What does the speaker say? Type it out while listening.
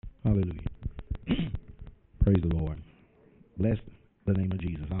Hallelujah. Praise the Lord. Bless the name of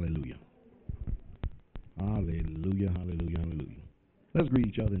Jesus. Hallelujah. Hallelujah. Hallelujah. Hallelujah. Let's greet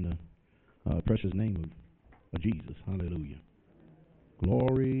each other in the precious name of Jesus. Hallelujah.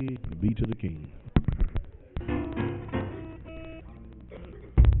 Glory be to the King.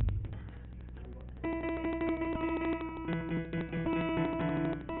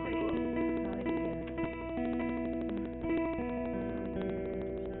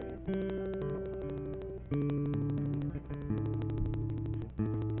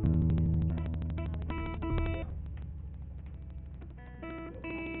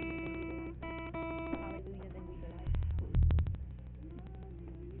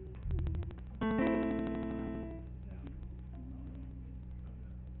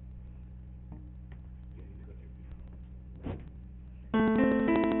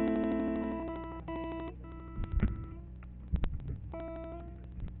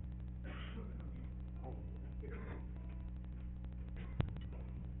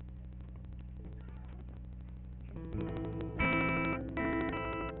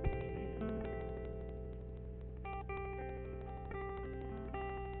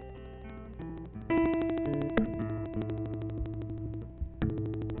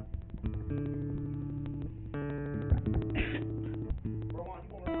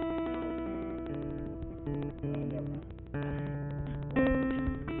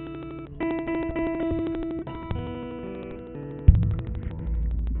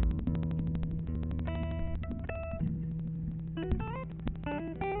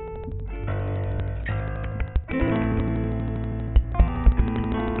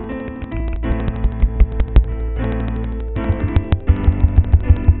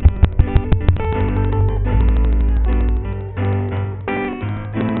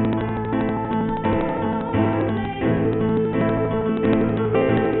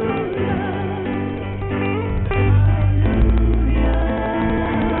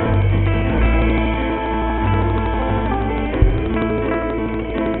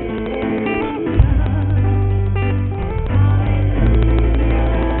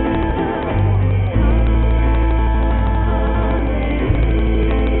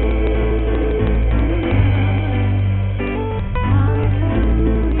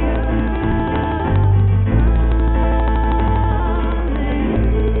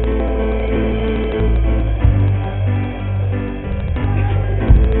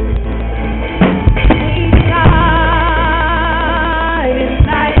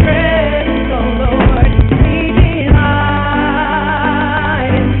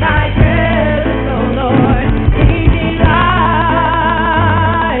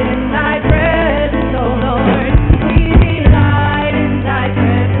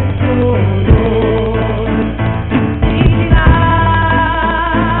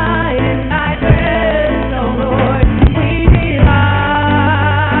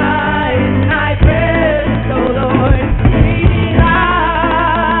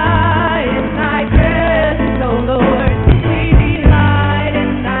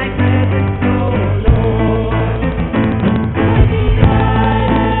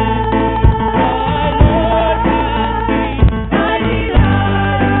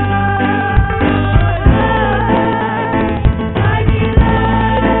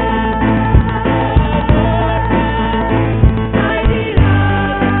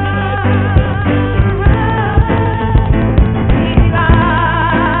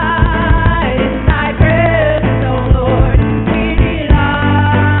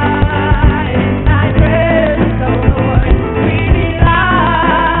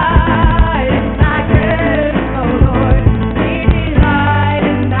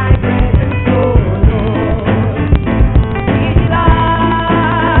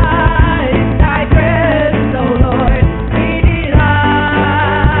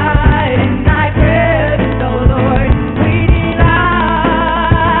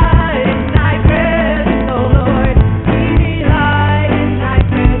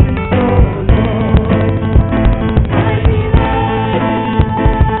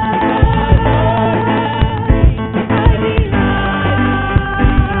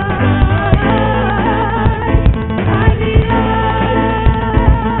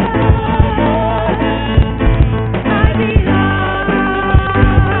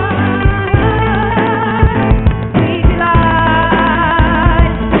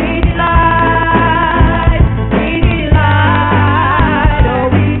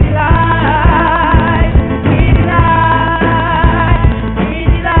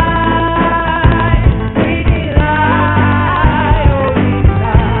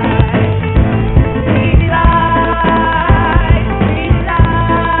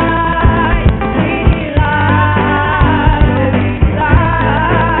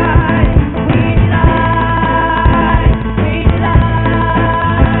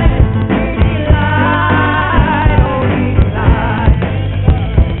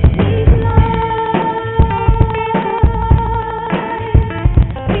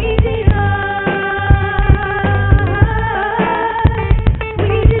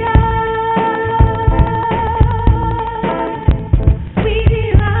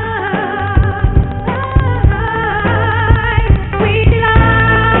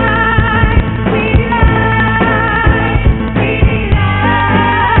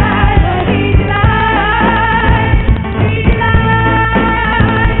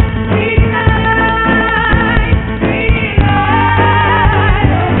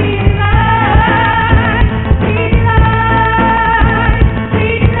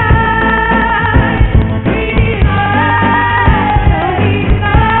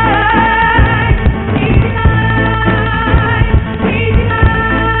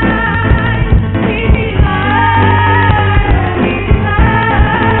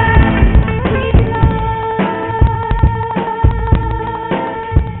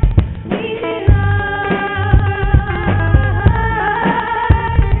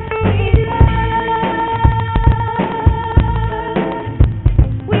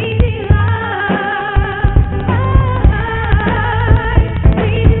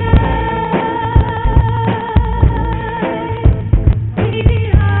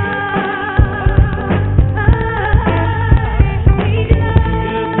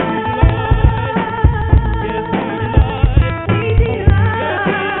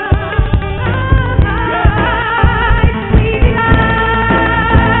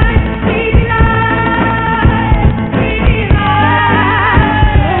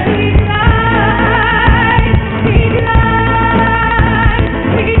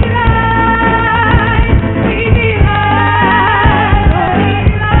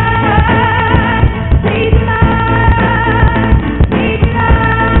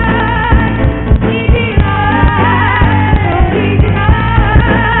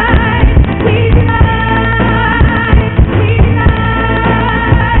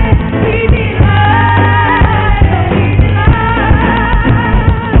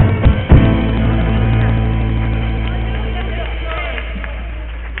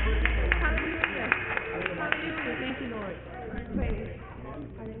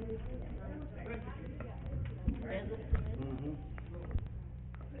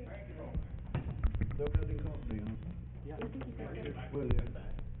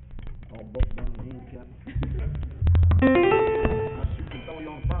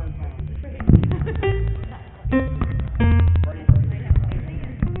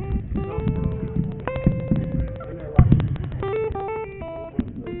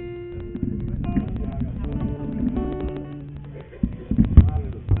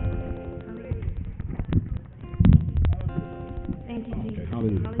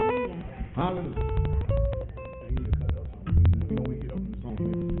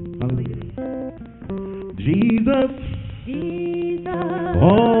 Jesus, Jesus,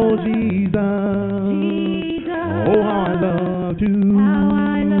 oh Jesus, Jesus, oh how I love to,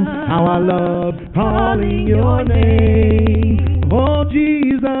 how I love calling your name, oh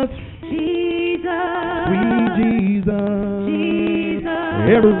Jesus, Jesus, sweet Jesus, Jesus,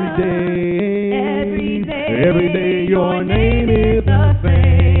 every day your name is the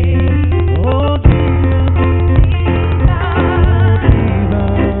same, oh Jesus,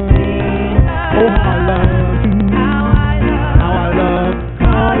 oh how I love.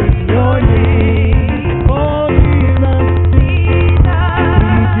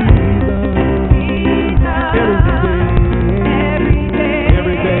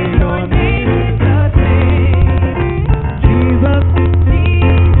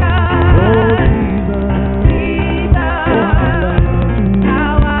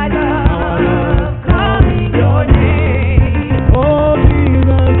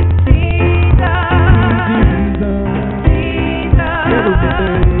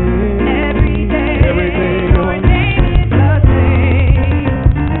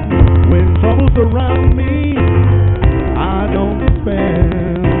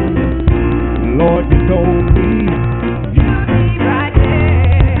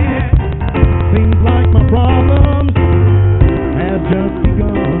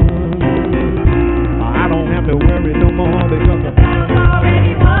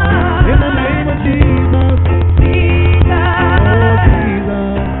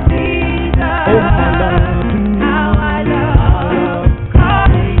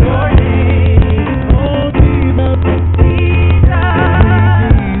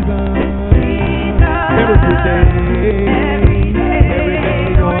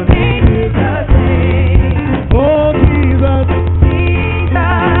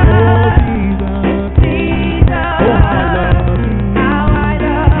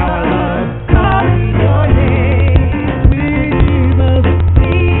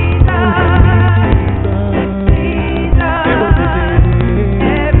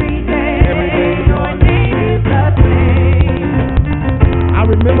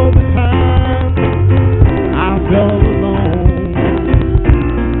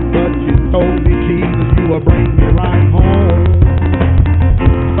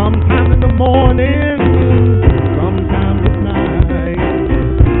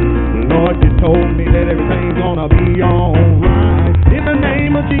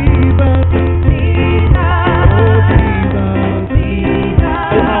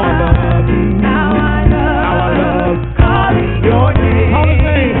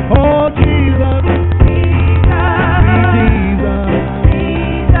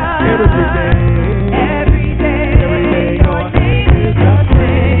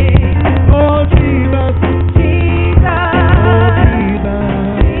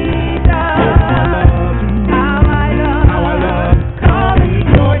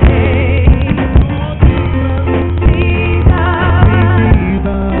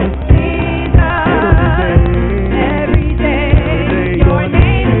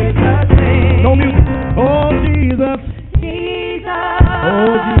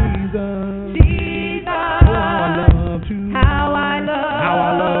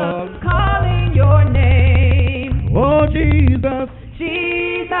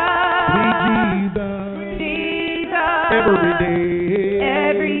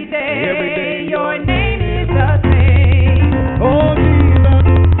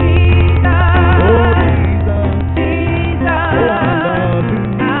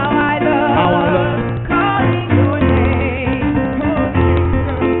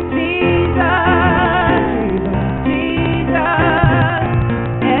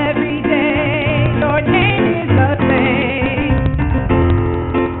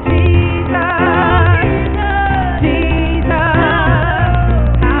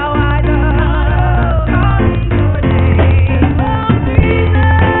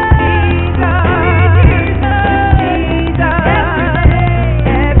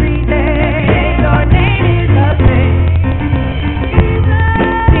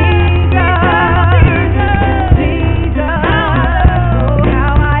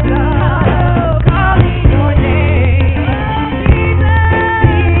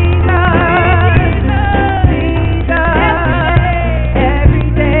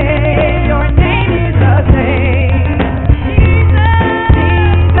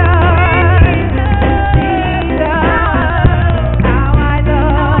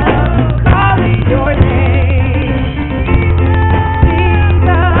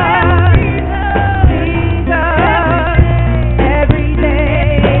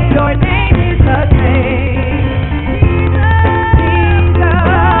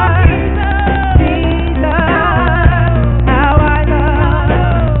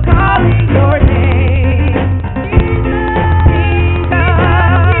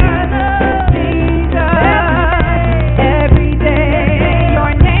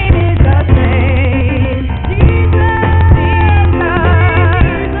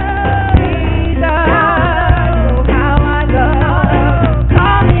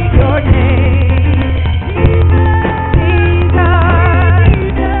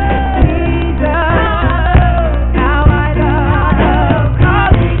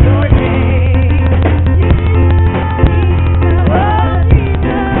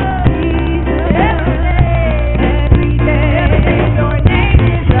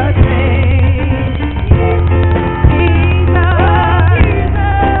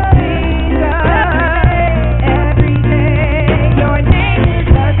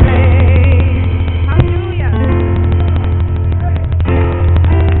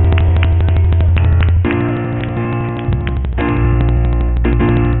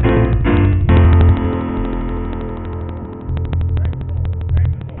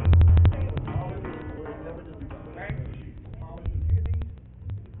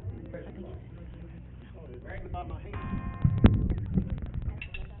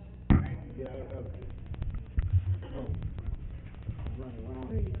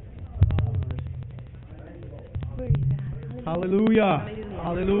 Hallelujah.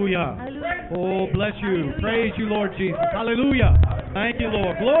 Hallelujah. Oh, bless you. Praise you, Lord Jesus. Hallelujah. Thank you,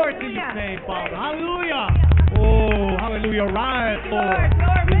 Lord. Glory to your name, Father. Hallelujah. Oh, hallelujah. Rise, Lord.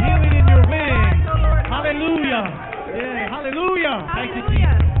 With healing in your wings. Hallelujah. Yeah, hallelujah. Thank you,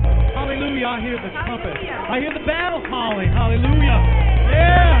 Jesus. Hallelujah. I hear the trumpet. I hear the battle calling. Hallelujah.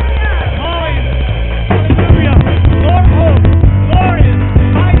 Yeah. Calling. Hallelujah. Lord of hosts. Glorious.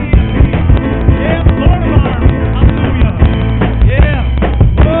 Mighty is he. Yeah, the Lord of armies. Hallelujah. Yeah.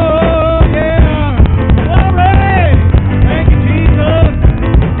 Oh, yeah. Glory. Thank you, Jesus.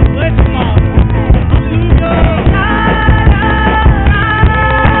 Bless you, Father.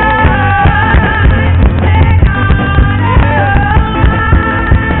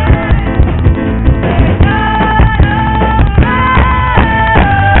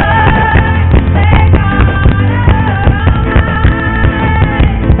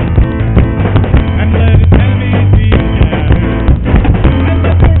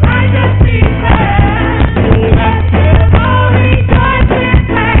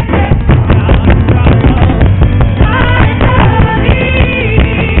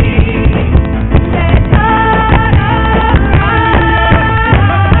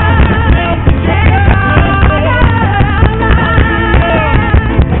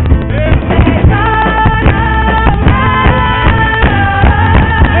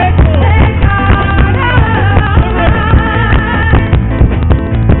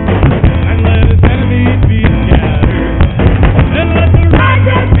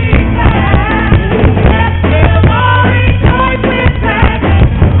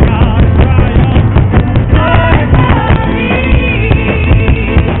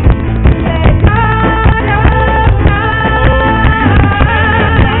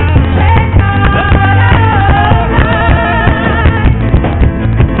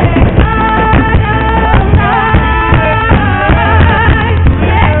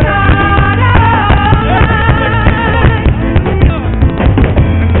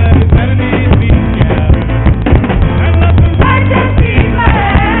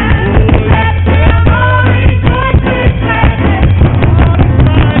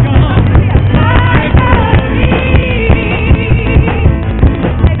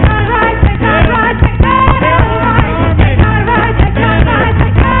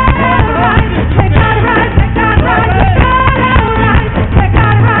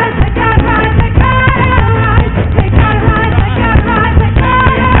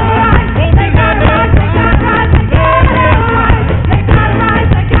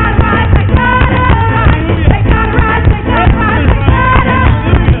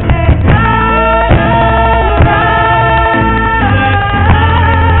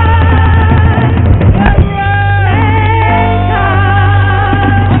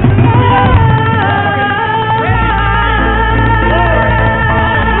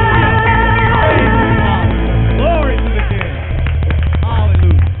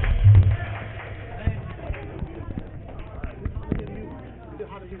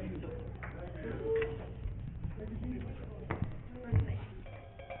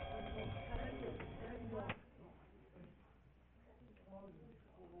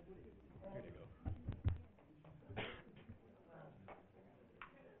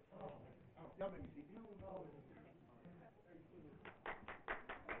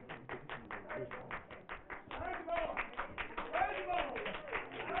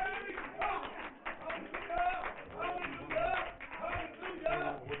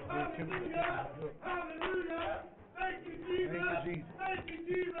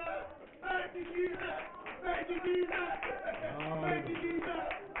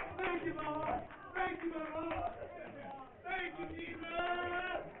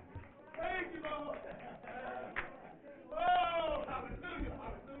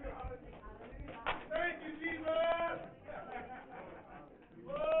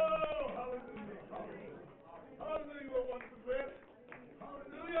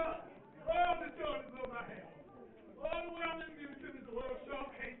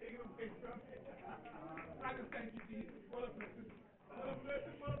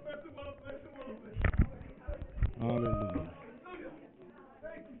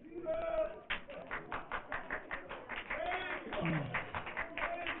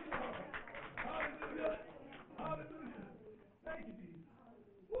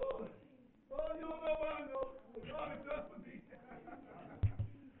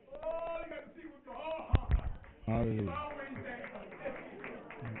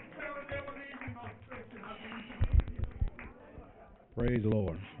 Praise the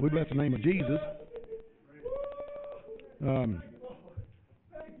Lord. We bless the name of Jesus.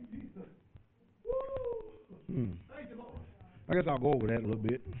 I guess I'll go over that a little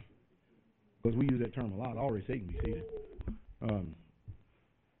bit because we use that term a lot. I already say you can be seated.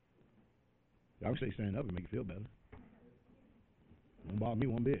 I would say stand up and make you feel better. Don't bother me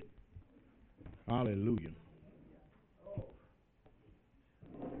one bit. Hallelujah.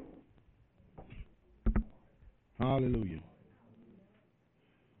 Hallelujah.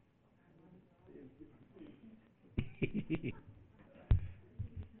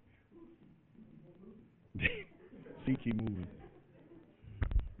 See, keep moving.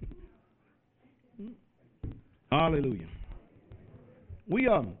 Hallelujah. We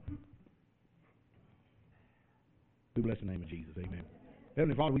bless the name of Jesus. Amen.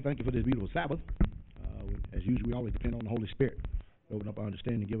 Heavenly Father, we thank you for this beautiful Sabbath. As usual, we always depend on the Holy Spirit. Open up our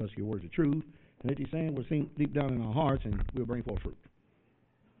understanding, give us your words of truth. And let you saying we'll sink deep down in our hearts and we'll bring forth fruit.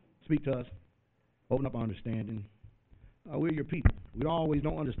 Speak to us. Open up our understanding. We're your people. We always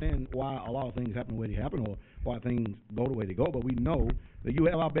don't understand why a lot of things happen the way they happen or why things go the way they go, but we know that you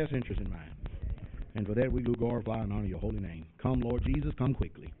have our best interest in mind. And for that we do glorify and honor your holy name. Come, Lord Jesus, come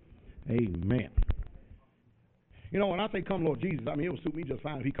quickly. Amen. You know, when I say come, Lord Jesus, I mean, it would suit me just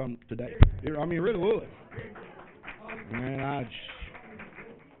fine if he come today. I mean, it really would. Man, I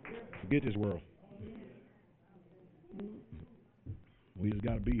forget this world. We just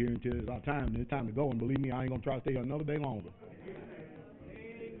got to be here until it's our time. It's time to go. And believe me, I ain't going to try to stay here another day longer.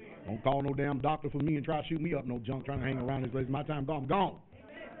 Don't call no damn doctor for me and try to shoot me up no junk trying to hang around this place. My time gone. I'm gone.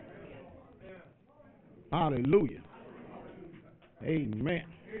 Hallelujah. Amen.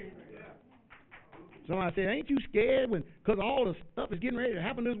 Somebody said, ain't you scared because all the stuff is getting ready to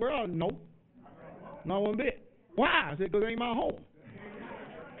happen in this world? No. Not one bit. Why? I said, because it ain't my home.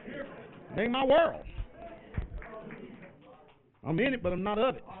 It ain't my world. I'm in it, but I'm not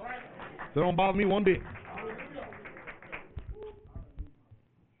of it. So don't bother me one bit.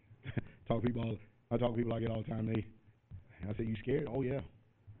 I talk to people like it all the time. I say, you scared? Oh, yeah.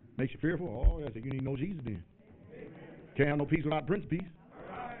 Makes you fearful? Oh, yeah. I say, you need to know Jesus then. Can't have no peace without the Prince of Peace.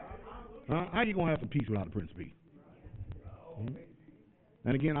 How you going to have some peace without the Prince of Peace?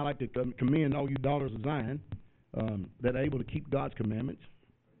 And again, I like to commend all you daughters of Zion that are able to keep God's commandments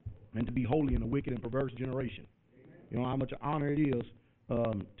and to be holy in a wicked and perverse generation. You know how much honor it is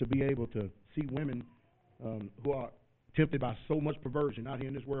to be able to see women who are tempted by so much perversion out here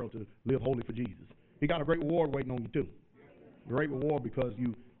in this world to live holy for Jesus. You got a great reward waiting on you too. Great reward because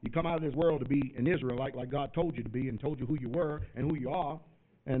you come out of this world to be an Israelite like God told you to be and told you who you were and who you are.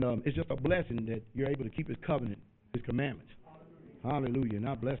 And it's just a blessing that you're able to keep his covenant, his commandments. Hallelujah. And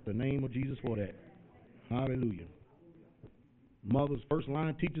I bless the name of Jesus for that. Hallelujah. Mothers, first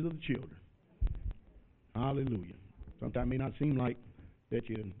line teachers of the children. Hallelujah. Sometimes it may not seem like that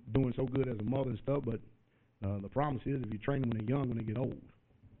you're doing so good as a mother and stuff, but the promise is if you train them when they're young, when they get old.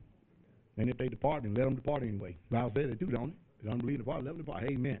 And if they depart, then let them depart anyway. The Bible says they do, don't it? They don't believe depart, let them depart.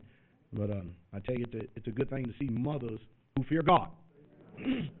 Amen. But I tell you, it's a good thing to see mothers who fear God.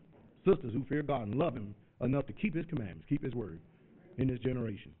 Sisters who fear God and love him enough to keep his commandments, keep his word in this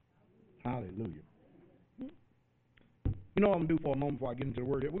generation. Hallelujah. You know what I'm going to do for a moment before I get into the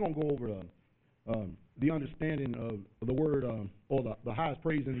word here? We're going to go over the understanding of the word or the highest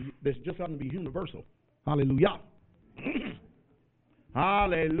praise that's just going to be universal. Hallelujah.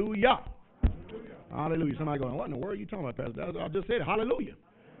 Hallelujah. Hallelujah. Somebody going, what in the world are you talking about, Pastor? I just said it. Hallelujah.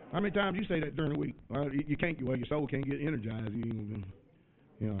 How many times you say that during the week? You can't, your soul can't get energized.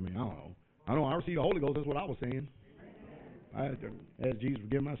 You know what I mean? I don't know. I received the Holy Ghost. That's what I was saying. I had to ask Jesus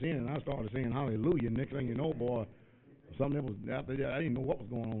forgive my sin, and I started saying hallelujah. Next thing you know, boy, something that was after that, I didn't know what was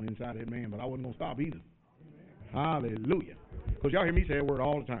going on inside that man, but I wasn't going to stop either. Hallelujah. Because y'all hear me say that word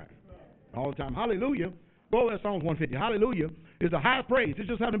all the time. All the time. Hallelujah. Go over to Psalms 150. Hallelujah is the highest praise. It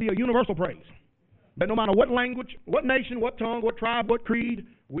just happens to be a universal praise. That no matter what language, what nation, what tongue, what tribe, what creed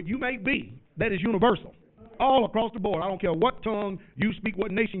you may be, that is universal. All across the board. I don't care what tongue you speak,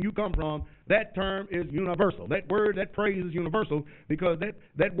 what nation you come from, that term is universal. That word, that praise is universal because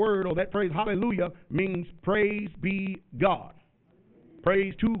that word or that phrase, hallelujah, means praise be God.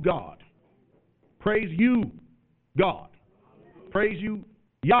 Praise to God. Praise you, God. Praise you,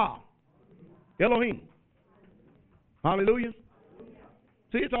 Yah. Elohim. Hallelujah.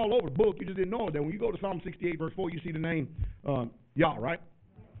 See, it's all over the book. You just didn't know it. That when you go to Psalm 68, verse 4, you see the name Yah, right?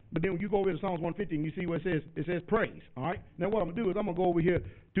 But then when you go over to Psalms 150 and you see what it says praise. All right? Now what I'm going to do is I'm going to go over here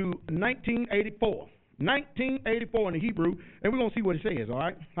to 1984. 1984 in the Hebrew, and we're going to see what it says, all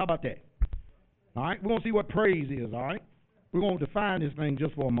right? How about that? All right? We're going to see what praise is, all right? We're going to define this thing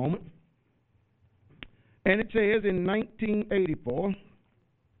just for a moment. And it says in 1984,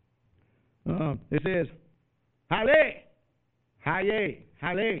 it says, Hallel, Hallel,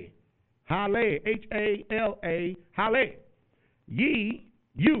 Hallel, Hallel, H-A-L-A, Hallel, ye,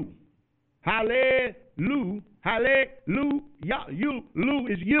 you, Hallelujah, Hallelujah, you, Lu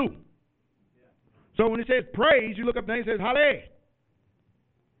is you. So when it says praise, you look up there and it says Hallel.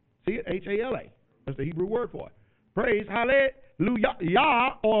 See it? H-A-L-A. That's the Hebrew word for it. Praise, Hallelujah,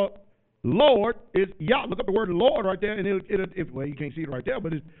 Yah, or Lord is Yah. Look up the word Lord right there, and well, you can't see it right there,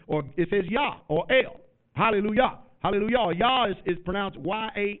 but it says Yah or El. Hallelujah, Hallelujah. Yah is pronounced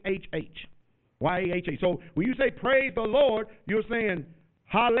Y-A-H-H. Y-A-H-H. So when you say praise the Lord, you're saying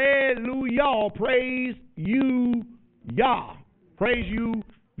Hallelujah. Praise you, Yah. Praise you,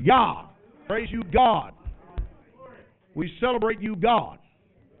 Yah. Praise you, God. We celebrate you, God.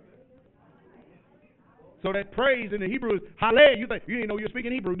 So that praise in the Hebrew is Hallel. You didn't know you were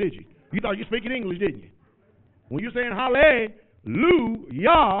speaking Hebrew, did you? You thought you were speaking English, didn't you? When you're saying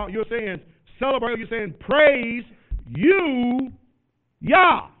Hallelujah, you're saying celebrate. You're saying praise you,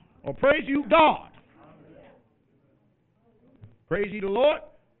 Yah, or praise you, God. Praise ye the Lord.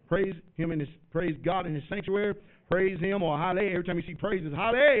 Praise Him praise God in His sanctuary. Praise Him or Hallel. Every time you see praise, is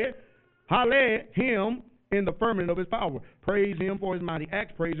Hallel. Hallel Him in the firmament of His power. Praise Him for His mighty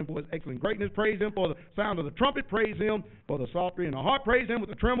acts. Praise Him for His excellent greatness. Praise Him for the sound of the trumpet. Praise Him for the psaltery and the harp. Praise Him with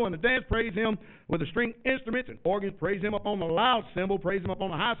the tremble and the dance. Praise Him with the string instruments and organs. Praise Him upon the loud cymbal. Praise Him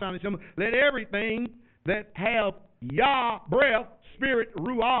upon the high sounding cymbal. Let everything that have Yah, breath, spirit,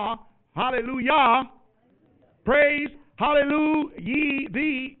 ruah, hallelujah, praise, hallelujah,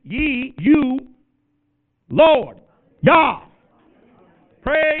 ye, you, Lord, Yah.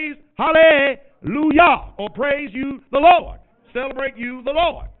 Praise, hallelujah, or praise you, the Lord. Celebrate you, the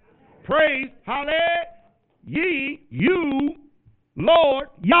Lord. Praise, hallelujah, ye, you, Lord,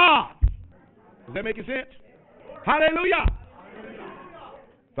 Yah. Does that make sense? Hallelujah.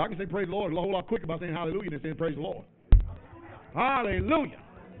 So I can say praise the Lord a whole lot quicker by saying hallelujah than saying praise the Lord. Hallelujah.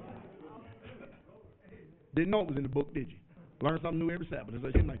 Didn't know it was in the book, did you? Learn something new every Sabbath.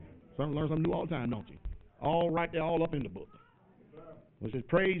 Learn something new all the time, don't you? All right there, all up in the book. It says,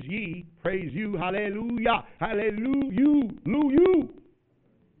 praise ye, praise you, hallelujah, hallelujah, you,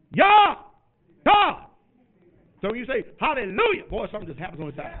 Yah, God. So when you say hallelujah, boy, something just happens on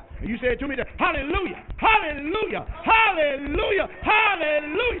the side. And you say it to me, hallelujah, hallelujah, hallelujah,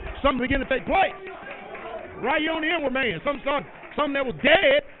 hallelujah. Something begin to take place. Right here on the inward man. Something that was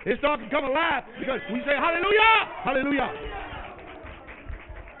dead, it starts to come alive because we say hallelujah, hallelujah.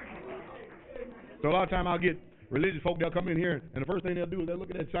 So a lot of time I'll get religious folk, they'll come in here, and the first thing they'll do is they'll look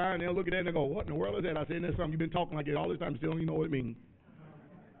at that sign, they'll look at that, and they'll go, what in the world is that? I said, that's something you've been talking like that all this time, still don't even know what it means.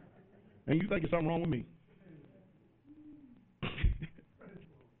 And you think there's something wrong with me.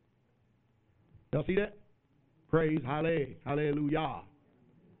 Y'all see that? Praise, hallelujah.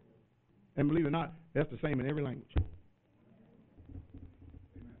 And believe it or not, that's the same in every language.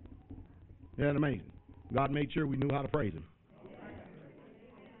 Isn't that amazing? God made sure we knew how to praise Him.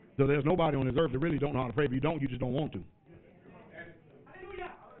 So there's nobody on this earth that really don't know how to pray. If you don't, you just don't want to.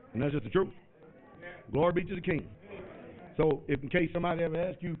 And that's just the truth. Glory be to the King. So if in case somebody ever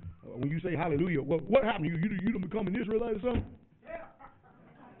asks you, when you say hallelujah, well, what happened to you? You don't become an Israelite or something?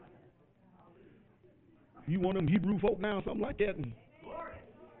 You one of them Hebrew folk now or something like that?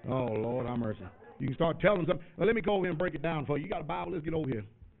 Oh, Lord, have mercy. You can start telling them something. Well, let me go over here and break it down for you. You got a Bible? Let's get over here.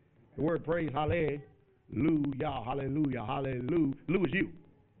 The word praise, hallelujah, hallelujah, hallelujah. Lu is you.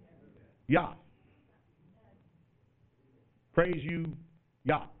 Yah. Praise you,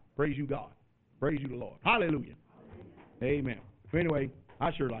 Yah. Praise you, God. Praise you, the Lord. Hallelujah. Amen. So anyway,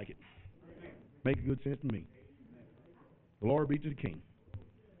 I sure like it. Makes good sense to me. Glory be to the King.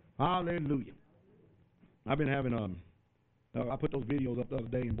 Hallelujah. I've been having I put those videos up the other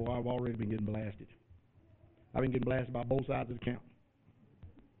day, and boy, I've already been getting blasted. I've been getting blasted by both sides of the camp.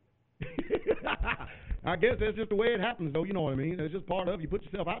 I guess that's just the way it happens, though. You know what I mean? It's just part of it. You put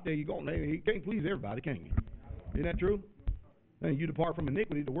yourself out there, you can't please everybody, can you? Isn't that true? And you depart from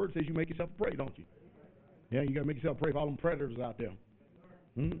iniquity. The word says you make yourself a prey, don't you? Yeah, you got to make yourself a prey for all them predators out there.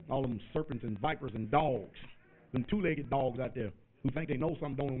 All them serpents and vipers and dogs. Them two-legged dogs out there who think they know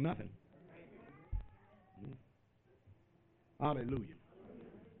something, don't know nothing. Hallelujah.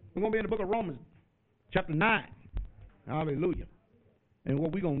 We're going to be in the book of Romans, chapter 9. Hallelujah. And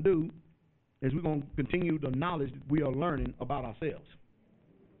what we're going to do is we're going to continue the knowledge that we are learning about ourselves.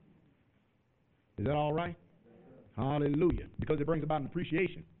 Is that all right? Hallelujah. Because it brings about an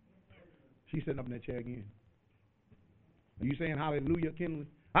appreciation. She's sitting up in that chair again. Are you saying hallelujah, Kinley?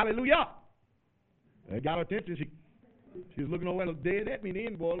 Hallelujah. It got her attention. She was looking over dead at me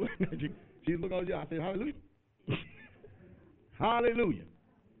then, boy. She was looking over there. I said, hallelujah. Hallelujah.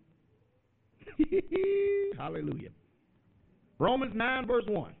 Hallelujah. Romans 9, verse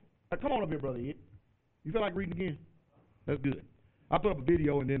 1. Now, come on up here, Brother Ed. You feel like reading again? That's good. I put up a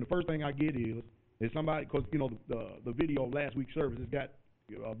video, and then the first thing I get is somebody, because, you know, the video of last week's service has got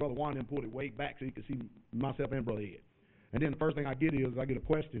Brother Juan and pulled it way back so you can see myself and Brother Ed. And then the first thing I get is I get a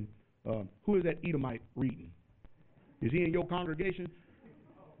question, who is that Edomite reading? Is he in your congregation?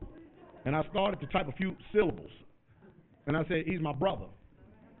 And I started to type a few syllables. And I said, he's my brother.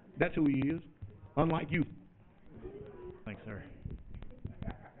 That's who he is, unlike you. Thanks, sir.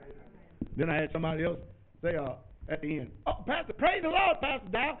 Then I had somebody else say at the end, oh, Pastor, praise the Lord, Pastor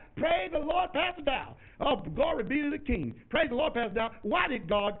Dow. Praise the Lord, Pastor Dow. Oh, glory be to the King. Praise the Lord, Pastor Dow. Why did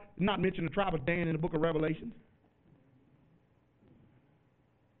God not mention the tribe of Dan in the book of Revelations?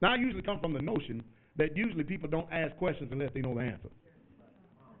 Now, I usually come from the notion that usually people don't ask questions unless they know the answer.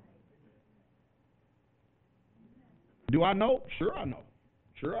 Do I know? Sure I know.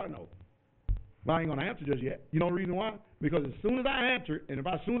 Sure I know. But I ain't going to answer just yet. You know the reason why? Because as soon as I answer it, and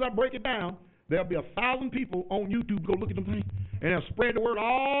as soon as I break it down, there'll be 1,000 people on YouTube go look at them things, and they'll spread the word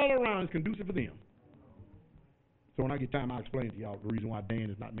all around. It's conducive for them. So when I get time, I'll explain to y'all the reason why Dan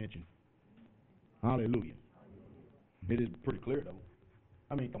is not mentioned. Hallelujah. It is pretty clear, though.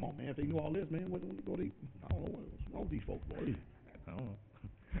 I mean, come on, man. If they knew all this, man, what go to? I don't know what's wrong with these folks, boy. I don't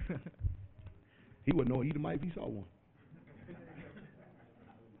know. He wouldn't know Edomite if he saw one.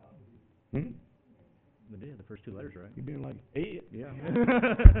 But yeah, the first two letters, right? He been like, Ed. Yeah.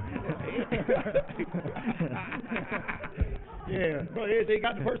 Yeah. Go ahead. They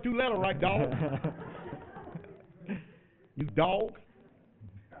got the first two letters right, dog. You dog.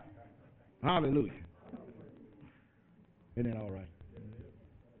 Hallelujah. Isn't that all right?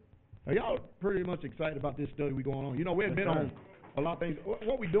 Now, y'all pretty much excited about this study we're going on. You know, we've been on a lot of things.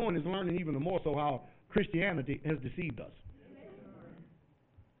 What we're doing is learning even more so how Christianity has deceived us.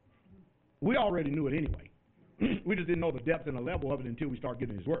 We already knew it anyway. We just didn't know the depth and the level of it until we start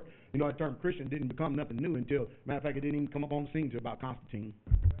getting his work. You know, that term Christian didn't become nothing new until, matter of fact, it didn't even come up on the scene until about Constantine,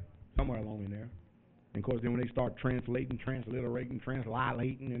 somewhere along in there. And, of course, then when they start translating, transliterating,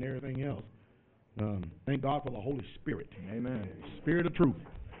 translating, and everything else, thank God for the Holy Spirit. Amen. Spirit of truth.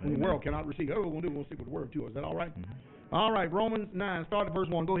 The world cannot receive. Oh, we're going to stick with the word, too. Is that all right? Mm-hmm. All right, Romans 9, start at verse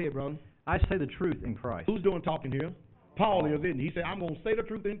 1. Go ahead, brother. I say the truth in Christ. Who's doing talking here? Paul is, isn't he? He said, I'm going to say the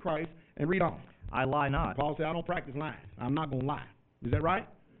truth in Christ, and read on. I lie not. Paul said, I don't practice lying. I'm not going to lie. Is that right?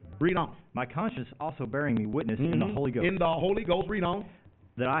 Read on. My conscience also bearing me witness in the Holy Ghost. In the Holy Ghost, read on.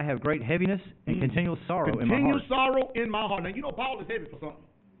 That I have great heaviness and continual sorrow in my heart. Continual sorrow in my heart. Now, you know Paul is heavy for something.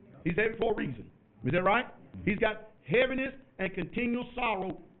 He's heavy for a reason. Is that right? He's got heaviness and continual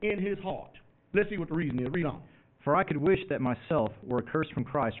sorrow in his heart. Let's see what the reason is. Read on. For I could wish that myself were accursed from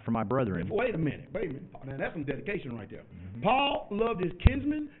Christ for my brethren. Wait a minute. Now, that's some dedication right there. Paul loved his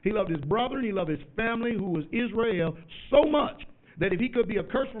kinsmen, he loved his brethren, he loved his family, who was Israel, so much that if he could be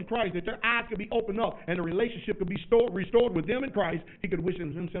accursed from Christ, that their eyes could be opened up and the relationship could be restored with them in Christ, he could wish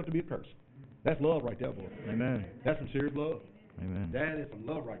himself to be accursed. That's love right there, boy. Amen. That's some serious love. Amen. That is some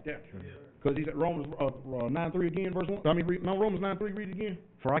love right there. Because he said Romans 9:3 again, verse 1. Romans 9:3, read it again.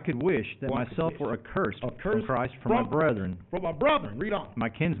 For I could wish that myself were accursed from Christ for my brethren. For my brethren, read on. My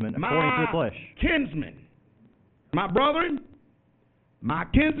kinsmen, according to the flesh. Kinsmen. My brethren, my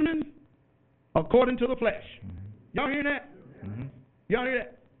kinsmen, according to the flesh. Y'all hear that? Y'all hear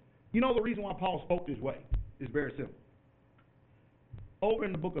that? You know the reason why Paul spoke this way is very simple. Over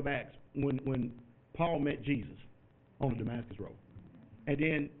in the book of Acts, when Paul met Jesus on the Damascus Road, and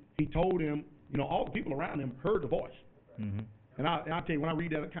then he told him, you know, all the people around him heard the voice. And I'll tell you, when I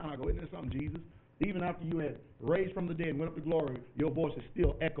read that account, I go, isn't that something, Jesus? Even after you had raised from the dead and went up to glory, your voice is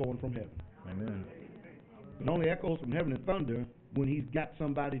still echoing from heaven. Amen. It only echoes from heaven and thunder when he's got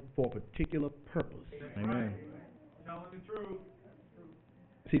somebody for a particular purpose. Amen. Telling the truth.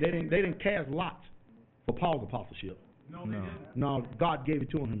 See, they didn't cast lots for Paul's apostleship. No, they didn't. No, God gave it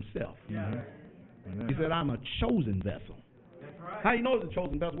to him himself. Yeah. Amen. He said, I'm a chosen vessel. That's right. How you know it's a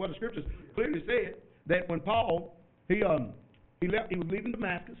chosen vessel? Well, the scriptures clearly said that when Paul, he was leaving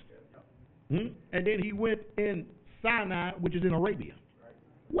Damascus, and then he went in Sinai, which is in Arabia.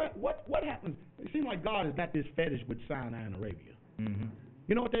 What happens? It seems like God has got this fetish with Sinai and Arabia.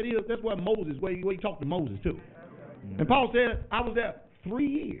 You know what that is? That's where Moses, where he talked to Moses too. And Paul said, I was there 3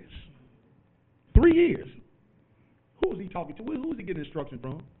 years. 3 years. Who was he talking to? Who was he getting instruction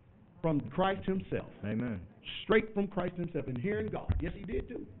from? From Christ himself. Amen. Straight from Christ himself and hearing God. Yes, he did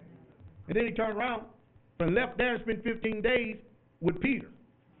too. And then he turned around and left there and spent 15 days with Peter.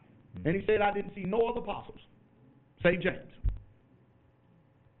 And he said, I didn't see no other apostles. St. James.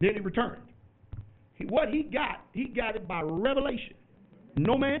 Then he returned. What he got it by revelation.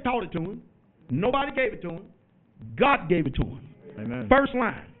 No man taught it to him. Nobody gave it to him. God gave it to him. Amen. First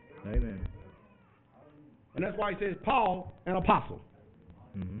line. Amen. And that's why he says Paul, an apostle.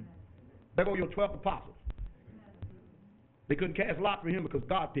 Mm-hmm. There go your 12th apostle. They couldn't cast lots for him because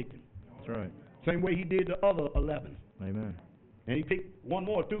God picked him. That's right. Same way he did the other 11. Amen. And he picked one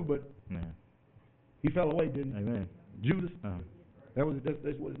more too, but he fell away, didn't he? Amen. Judas. Uh-huh.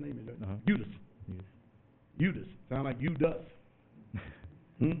 That's what his name is. Uh-huh. Judas. Judas. Sound like you does.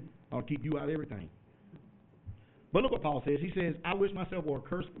 I'll keep you out of everything. But look what Paul says. He says, I wish myself were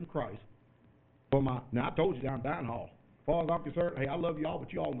cursed from Christ. Now, I told you down Down Hall. As far as I'm concerned, hey, I love y'all,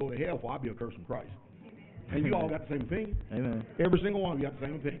 but you all can go to hell for I'll be a curse from Christ. And you all got the same opinion. Amen. Every single one of you got the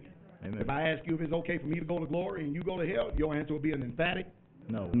same opinion. Amen. If I ask you if it's okay for me to go to glory and you go to hell, your answer will be an emphatic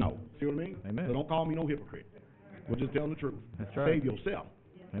no. See what I mean? Amen. So don't call me no hypocrite. We're just telling the truth. That's right. Save yourself.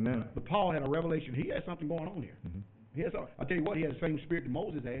 Amen. But Paul had a revelation. He had something going on here. Mm-hmm. I'll tell you what, he had the same spirit that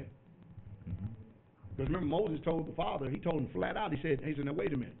Moses had. Because remember, Moses told the Father, he told him flat out, he said, now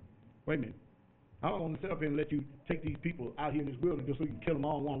wait a minute. I don't want to sit up here and let you take these people out here in this wilderness just so you can kill them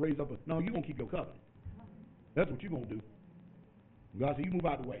all and want to raise up a... No, you're going to keep your covenant. That's what you're going to do. God said, you move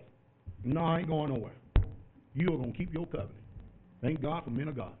out the way. No, I ain't going nowhere. You are going to keep your covenant. Thank God for men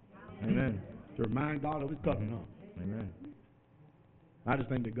of God. Amen. To remind God of his covenant. Huh? Amen. I just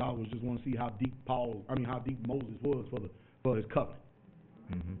think that God was just want to see how deep Moses was for his covenant.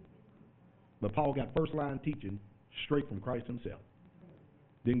 Mm-hmm. But Paul got first line teaching straight from Christ himself.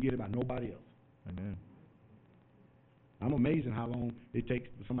 Didn't get it by nobody else. Amen. I'm amazed at how long it takes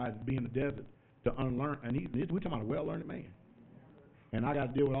for somebody to be in the desert to unlearn. And we're talking about a well-learned man. And I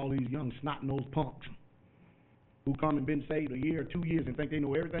got to deal with all these young snot-nosed punks who come and been saved a year or 2 years and think they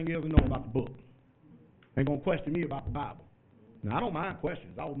know everything else they know about the book. Ain't going to question me about the Bible. Now, I don't mind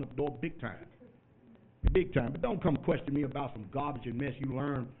questions. I open up the door big time. Big time. But don't come question me about some garbage and mess you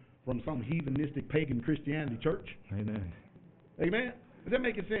learn from some heathenistic pagan Christianity church. Amen. Amen? Is that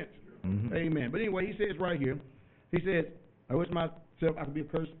making sense? Mm-hmm. Amen. But anyway, he says right here, he says, I wish myself I could be a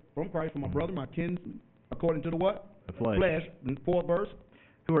curse from Christ for my brother, my kinsman, according to the what? The flesh. In the 4th verse.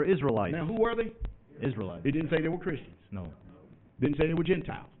 Who are Israelites? Now, who were they? Israelites. It didn't say they were Christians. No. Didn't say they were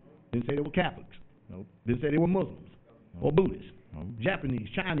Gentiles. Didn't say they were Catholics. Nope. Didn't say they were Muslims or Buddhists, Japanese,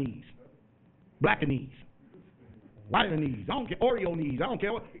 Chinese, Blackanese, Whitenese, I don't care, Oreonese, I don't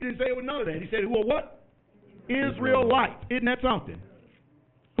care what. He didn't say it was none of that. He said who are what? Israelites. Isn't that something?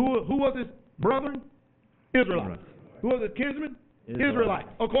 Who was his brethren? Israelites. Who was his kinsmen? Israelites.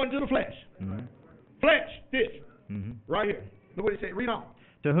 According to the flesh. Mm-hmm. Flesh, this. Right here. Look what he said. Read on.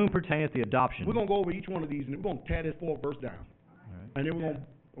 To whom pertaineth the adoption? We're going to go over each one of these, and we're going to tear this 4th verse down. Right. And then we're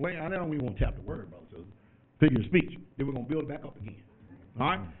going to, I don't even want to tap the word, brother. So figure of speech. Then we're going to build it back up again. All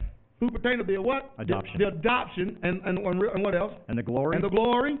right? Who pertain to the what? Adoption. The adoption, and what else? And the glory. And the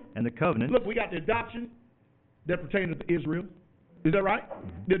glory. And the covenant. Look, we got the adoption that pertains to Israel. Is that right?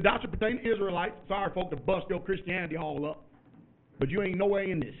 The adoption pertains to Israelites. Sorry, folk, to bust your Christianity all up. But you ain't nowhere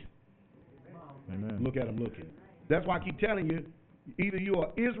in this. Amen. Look at them looking. That's why I keep telling you, either you are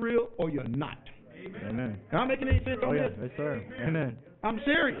Israel or you're not. Amen. Am I making any sense on this? Yes, sir. Amen. I'm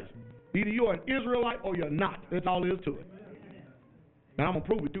serious. Either you are an Israelite or you're not. That's all there is to it. And I'm going to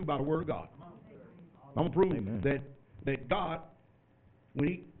prove it, too, by the word of God. I'm going to prove that God,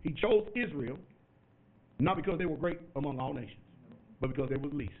 when he chose Israel, not because they were great among all nations, but because they were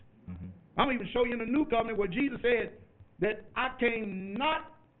least. Mm-hmm. I'm going to even show you in the New Covenant where Jesus said that I came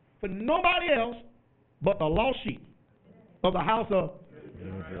not for nobody else but the lost sheep of the house of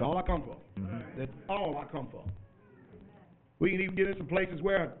Israel. That's all I come for. Mm-hmm. That's all I come for. We can even get in some places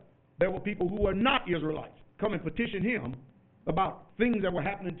where there were people who were not Israelites come and petition him about things that were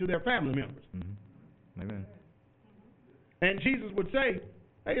happening to their family members. Mm-hmm. Amen. And Jesus would say,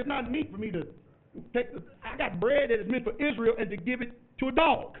 hey, it's not neat for me to I got bread that is meant for Israel and to give it to a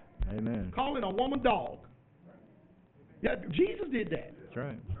dog. Amen. Calling a woman dog. Yeah, Jesus did that. That's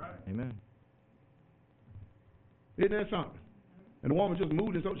right. Amen. Isn't that something? And the woman just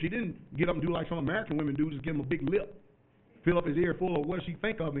moved it so she didn't get up and do like some American women do, just give him a big lip, fill up his ear full of what she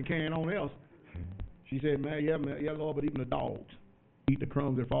think of and carrying on else. She said, yeah, Lord, but even the dogs eat the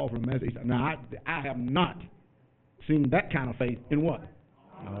crumbs that fall from the mess. Now, I have not seen that kind of faith in what?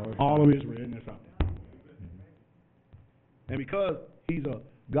 All of Israel. Isn't that something? And because he's a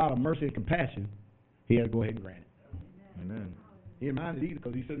God of mercy and compassion, he has to go ahead and grant it. Amen. He didn't mind it either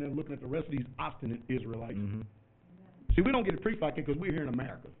because he's sitting there looking at the rest of these obstinate Israelites. Mm-hmm. See, we don't get it preached like it because we're here in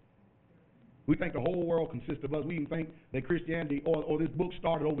America. We think the whole world consists of us. We even think that Christianity or this book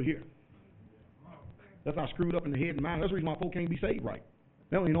started over here. That's how screwed up in the head and mind. That's the reason why folk can't be saved right.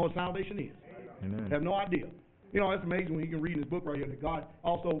 They don't even know what salvation is. Amen. They have no idea. You know, it's amazing when you can read in this book right here that God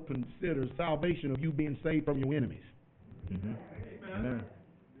also considers salvation of you being saved from your enemies. Mm-hmm. Amen.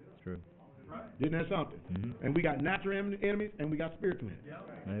 That's true. Isn't that something? Mm-hmm. And we got natural enemies and we got spiritual enemies.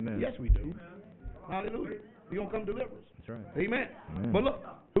 Amen. Yes, we do. Hallelujah. He's going to come deliver us. That's right. Amen. Amen. But look,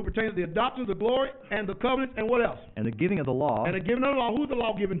 who pertains to the adoption, the glory, and the covenants, and what else? And the giving of the law. And the giving of the law. Who's the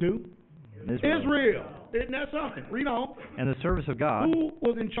law given to? Israel. Isn't that something? Read on. And the service of God. Who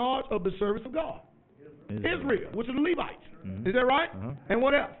was in charge of the service of God? Israel, which are the Levites. Mm-hmm. Is that right? Uh-huh. And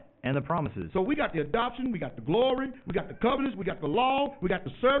what else? And the promises. So we got the adoption, we got the glory, we got the covenants, we got the law, we got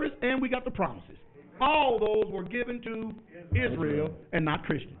the service, and we got the promises. All those were given to Israel and not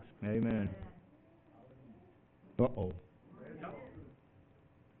Christians. Amen. Uh-oh.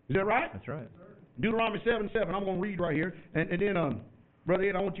 Is that right? That's right. Deuteronomy 7:7. I'm going to read right here. And then, Brother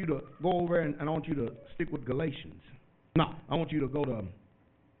Ed, I want you to go over and I want you to stick with Galatians. No, I want you to go to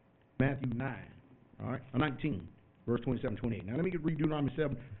Matthew 9. All right? 19, verse 27, 28. Now, let me read Deuteronomy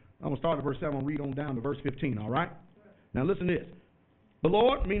 7. I'm going to start at verse 7 and read on down to verse 15. All right? Now, listen to this. The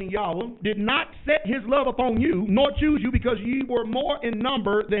Lord, meaning Yahweh, did not set his love upon you, nor choose you, because ye were more in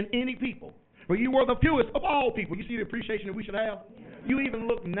number than any people. For you were the fewest of all people. You see the appreciation that we should have? You even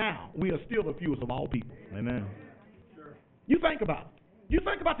look now, we are still the fewest of all people. Amen. You think about it. You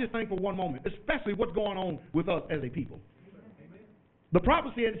think about this thing for one moment, especially what's going on with us as a people. The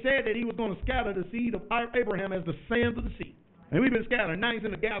prophecy had said that he was going to scatter the seed of Abraham as the sands of the sea. And we've been scattering. Now he's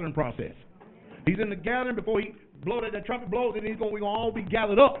in the gathering process. He's in the gathering before he blows that trumpet blows, and we're going to all be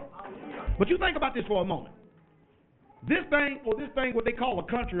gathered up. But you think about this for a moment. This thing, what they call a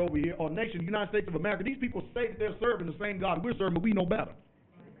country over here, or nation, the United States of America, these people say that they're serving the same God we're serving, but we know better.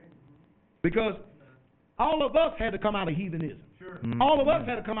 Because all of us had to come out of heathenism. Sure. Mm-hmm. All of us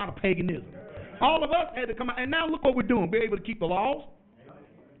had to come out of paganism. All of us had to come out, and now look what we're doing. We're able to keep the laws.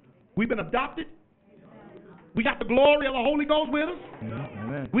 We've been adopted. We got the glory of the Holy Ghost with us.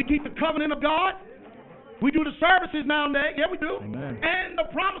 Amen. We keep the covenant of God. We do the services now and then. Yeah, we do. Amen. And the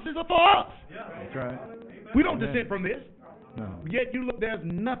promises are for us. That's right. We don't descend from this. No. Yet you look, there's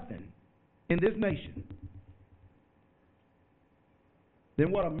nothing in this nation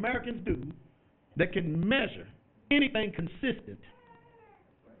than what Americans do that can measure anything consistent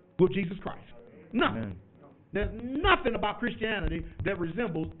with Jesus Christ. Nothing. Amen. There's nothing about Christianity that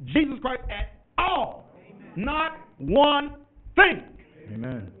resembles Jesus Christ at all. Not one thing.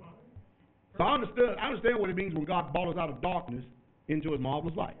 Amen. So I understand what it means when God brought us out of darkness into his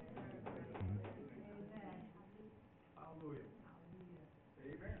marvelous light.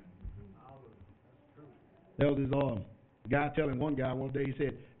 There was this guy telling one guy one day. He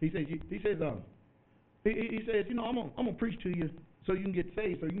says, you know, I'm gonna preach to you so you can get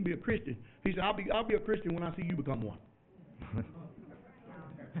saved, so you can be a Christian. He said, I'll be a Christian when I see you become one. And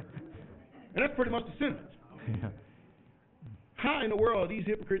that's pretty much the sentence. Yeah. How in the world are these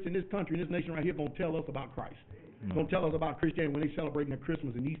hypocrites in this country, in this nation right here, going to tell us about Christ? Going to tell us about Christianity when they celebrating their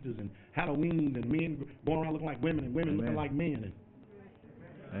Christmas and Easters and Halloween and men going around looking like women and women looking like men.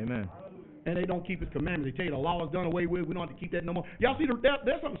 Amen. And they don't keep his commandments. They tell you the law is done away with. We don't have to keep that no more. Y'all see,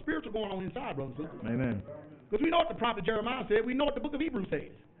 there's something spiritual going on inside, brothers and sisters. Amen. Because we know what the prophet Jeremiah said. We know what the book of Hebrews says.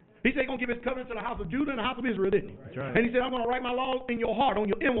 He said he's going to give his covenant to the house of Judah and the house of Israel, didn't he? That's right. And he said, I'm going to write my laws in your heart, on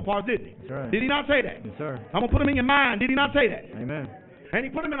your inward parts, didn't he? That's right. Did he not say that? Yes, sir. I'm going to put them in your mind. Did he not say that? Amen. And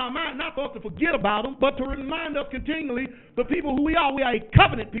he put them in our mind, not for us to forget about them, but to remind us continually the people who we are. We are a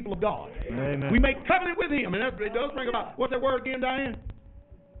covenant people of God. Amen. We make covenant with him. And it does bring about, what's that word again, Diane?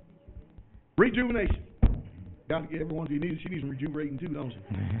 Rejuvenation. Got to get everyone she needs some rejuvenating too, don't she?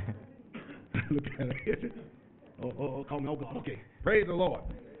 Look at it. Call me. Okay. Praise the Lord.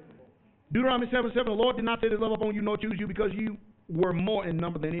 Deuteronomy 7:7, the Lord did not set his love upon you nor choose you because you were more in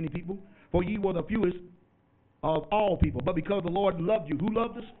number than any people, for ye were the fewest of all people. But because the Lord loved you, who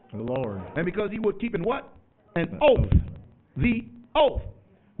loved us? The Lord. And because he was keeping what? An oath. The oath,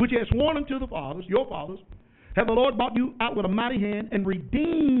 which he has sworn unto the fathers, your fathers, have the Lord brought you out with a mighty hand and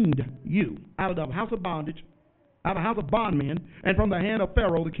redeemed you out of the house of bondage, out of the house of bondmen, and from the hand of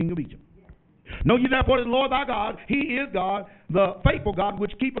Pharaoh, the king of Egypt. Know ye therefore that the Lord thy God, he is God, the faithful God,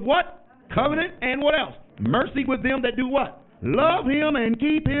 which keepeth what? Covenant, and what else? Mercy with them that do what? Love him and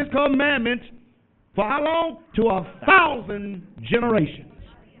keep his commandments. For how long? To 1,000 generations.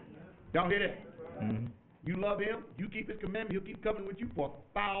 Y'all hear that? Mm-hmm. You love him, you keep his commandment, he'll keep covenant with you for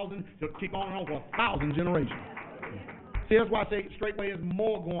 1,000, he'll keep on and on for 1,000 generations. See, that's why I say straightway there's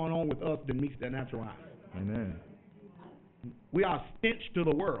more going on with us than meets the natural eye. Amen. We are a stench to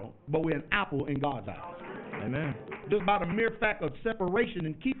the world, but we're an apple in God's eyes. Amen. Just by the mere fact of separation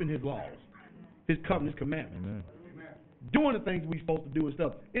and keeping his laws. His covenant, His commandments. Amen. Doing the things we're supposed to do and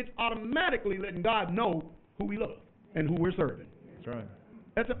stuff. It's automatically letting God know who we love and who we're serving. That's right.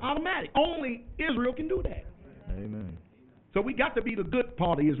 That's an automatic. Only Israel can do that. Amen. So we got to be the good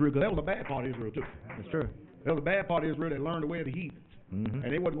part of Israel, because that was a bad part of Israel too. That's true. That was a bad part of Israel that learned the way of the heathens. Mm-hmm.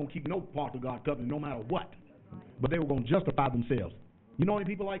 And they wasn't going to keep no part of God's covenant no matter what. But they were going to justify themselves. You know any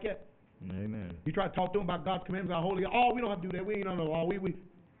people like that? Amen. You try to talk to them about God's commandments, how holy. Oh, we don't have to do that. We ain't under the law.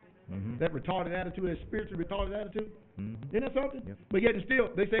 Mm-hmm. That retarded attitude, that spiritually retarded attitude. Mm-hmm. Isn't that something? Yep. But yet and still,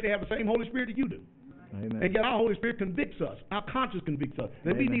 they say they have the same Holy Spirit that you do. Amen. And yet our Holy Spirit convicts us. Our conscience convicts us.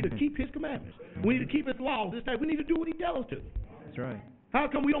 That we Amen. need to keep His commandments. We need to keep His laws. This time we need to do what He tells us to. That's right. How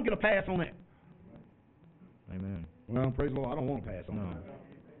come we don't get a pass on that? Amen. Well, praise the Lord, I don't want to pass on No. that.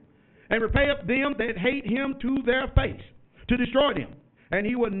 And repayeth them that hate Him to their face, to destroy them. And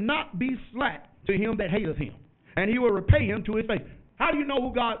He will not be slack to him that hateth Him. And He will repay him to his face. How do you know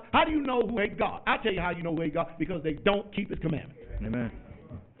who hate God? I'll tell you how you know who hate God. Because they don't keep His commandments. Amen.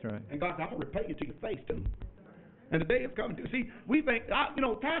 That's right. And God said, I'm going to repay you to your face too. And the day is coming. See, we think, time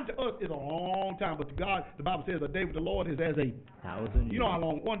to us is a long time. But to God, the Bible says a day with the Lord is as a 1,000 years. You know how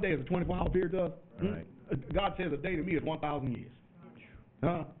long? One day is a 24-hour period to us. Right. God says a day to me is 1,000 years.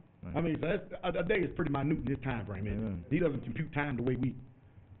 Huh? Right. I mean, so a day is pretty minute in this time frame. Amen. He doesn't compute time the way we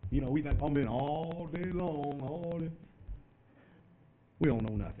think I'm in all day long, all day. We don't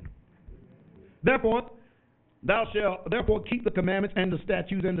know nothing. Therefore, thou shalt keep the commandments and the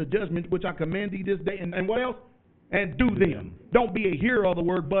statutes and the judgments which I command thee this day. And what else? And do them. Don't be a hearer of the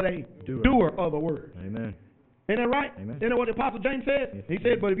word, but a doer of the word. Amen. Isn't that right? Amen. Isn't that what the Apostle James said? Yes. He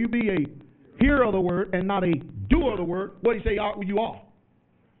said, but if you be a hearer of the word and not a doer of the word, what did he say you are?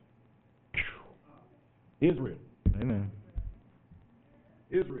 Israel. Amen.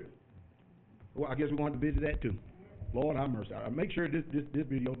 Israel. Well, I guess we're going to visit that too. Lord, have mercy. Make sure this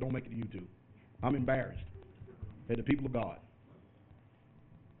video don't make it to YouTube. I'm embarrassed at the people of God.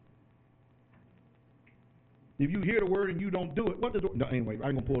 If you hear the word and you don't do it, what does anyway, I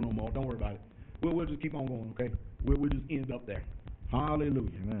ain't going to pull no more. Don't worry about it. We'll just keep on going, okay? We'll just end up there. Hallelujah.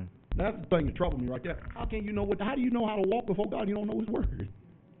 Amen. That's the thing that troubles me right there. How do you know how to walk before God? You don't know His word.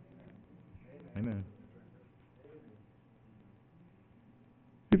 Amen.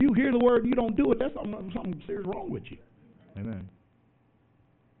 If you hear the word and you don't do it, that's something serious wrong with you. Amen.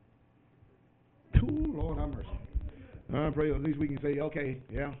 Ooh, Lord have mercy. I pray at least we can say, okay,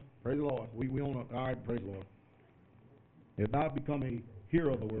 yeah, praise the Lord. We all right, praise the Lord. If thou become a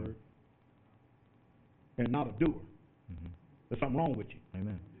hearer of the word and not a doer, there's something wrong with you.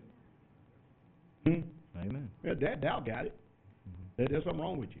 Amen. Amen. Yeah, thou got it. There's something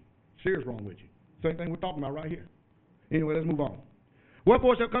wrong with you. Serious wrong with you. Same thing we're talking about right here. Anyway, let's move on.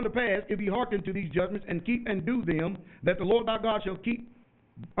 Wherefore shall come to pass, if ye hearken to these judgments, and keep and do them, that the Lord thy God shall keep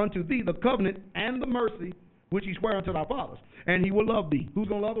unto thee the covenant and the mercy which He sware unto thy fathers, and He will love thee. Who's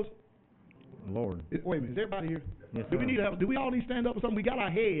going to love us? Lord. Wait a minute, is everybody here? Yes, Do we all need to stand up or something? We got our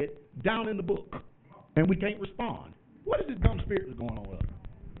head down in the book, and we can't respond. What is this dumb spirit that's going on with us?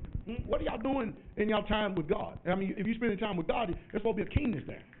 What are y'all doing in y'all time with God? I mean, if you're spending time with God, there's supposed to be a keenness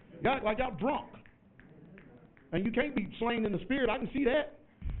there. Y'all, like y'all drunk. And you can't be slain in the spirit. I can see that.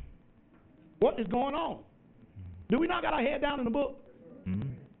 What is going on? Do we not got our head down in the book?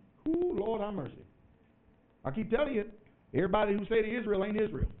 Mm-hmm. Ooh, Lord have mercy. I keep telling you, everybody who say they're Israel ain't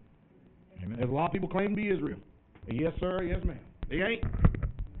Israel. Amen. There's a lot of people claim to be Israel. Yes, sir. Yes, ma'am. They ain't.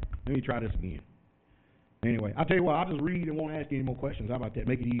 Let me try this again. Anyway, I'll tell you what. I'll just read and won't ask you any more questions. How about that?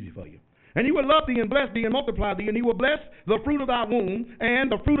 Make it easy for you. And He will love thee and bless thee and multiply thee, and He will bless the fruit of thy womb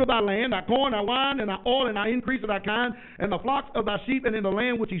and the fruit of thy land, thy corn, thy wine, and thy oil, and thy increase of thy kind, and the flocks of thy sheep, and in the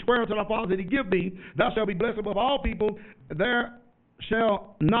land which He sware unto thy fathers that He give thee, thou shalt be blessed above all people. There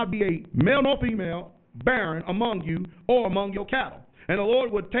shall not be a male nor female barren among you or among your cattle. And the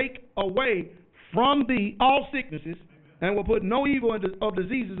Lord will take away from thee all sicknesses, and will put no evil of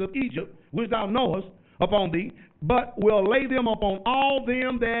diseases of Egypt, which thou knowest, upon thee, but will lay them upon all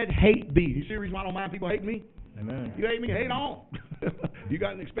them that hate thee. You see the reason why I don't mind people hate me? Amen. You hate me, hate on. You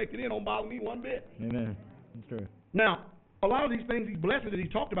got an expected end, don't bother me one bit. Amen. That's true. Now, a lot of these things, these blessings that He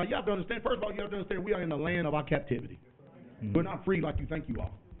talked about, you have to understand, first of all, you have to understand we are in the land of our captivity. Mm-hmm. We're not free like you think you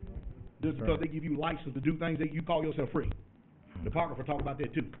are. Just because they give you license to do things, that you call yourself free. The apocrypha talk about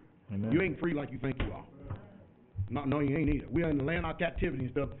that too. Amen. You ain't free like you think you are. No, you ain't either. We are in the land of our captivity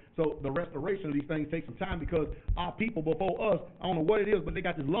and stuff. So the restoration of these things takes some time because our people before us, I don't know what it is, but they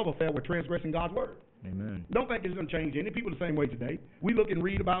got this love affair with transgressing God's word. Amen. Don't think it's going to change any. People the same way today. We look and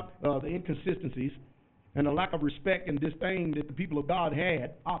read about the inconsistencies and the lack of respect and disdain that the people of God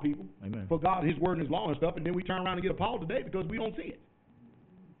had, our people, Amen. for God, His word and His law and stuff, and then we turn around and get appalled today because we don't see it.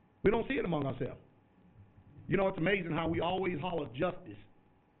 We don't see it among ourselves. You know, it's amazing how we always holler justice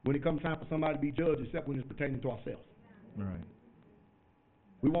when it comes time for somebody to be judged, except when it's pertaining to ourselves. Right.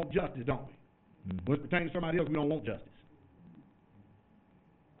 We want justice, don't we? When it's pertaining to somebody else, we don't want justice.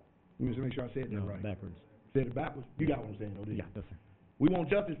 Let me just make sure I said that right. Backwards. Said it backwards? You got what I'm saying, though, didn't you? Yes, sir. We want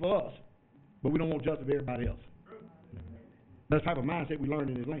justice for us, but we don't want justice for everybody else. That's the type of mindset we learned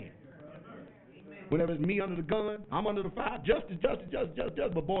in this land. Whenever it's me under the gun, I'm under the fire, justice.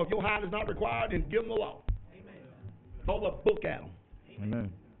 But boy, if your hide is not required, then give them the law. Hold a book at them.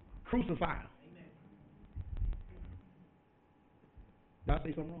 Amen. Crucify them. Did I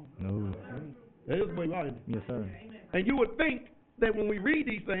say something wrong? No. That is the way God is. Yes, sir. And you would think that when we read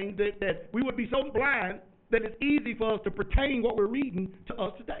these things, that we would be so blind that it's easy for us to pertain what we're reading to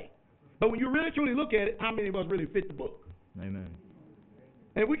us today. But when you really truly look at it, how many of us really fit the book? Amen.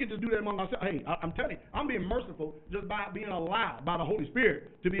 And we can just do that among ourselves. Hey, I'm telling you, I'm being merciful just by being allowed by the Holy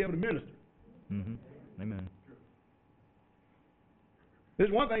Spirit to be able to minister. Mm-hmm. Amen.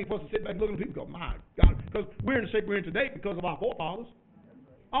 There's one thing for us to sit back and look at people and go, my God, because we're in the shape we're in today because of our forefathers.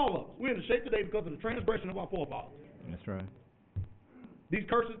 All of us. We're in the shape today because of the transgression of our forefathers. That's right. These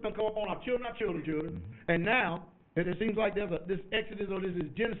curses going to come up on our children, children. Mm-hmm. And now, it seems like there's this Exodus or this is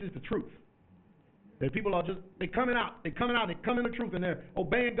Genesis to truth. That people are just, they're coming out, they come in the truth, and they're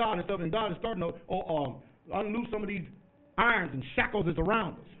obeying God and stuff, and God is starting to unloose some of these irons and shackles that's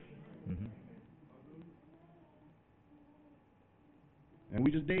around us. Mm-hmm. And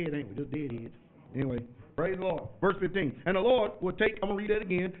we just dead, ain't we? Just deadheads. Anyway, praise the Lord. Verse 15. And the Lord will take, I'm going to read that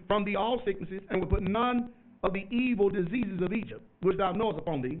again, from thee all sicknesses, and will put none of the evil diseases of Egypt, which thou knowest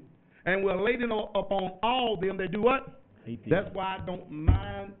upon thee, and will lay them upon all them that do what? Hate thee. That's why I don't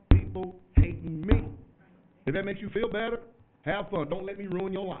mind people hating me. If that makes you feel better, have fun. Don't let me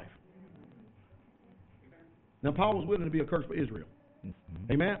ruin your life. Now, Paul was willing to be a curse for Israel.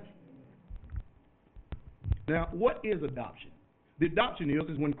 Mm-hmm. Amen? Now, what is adoption? The adoption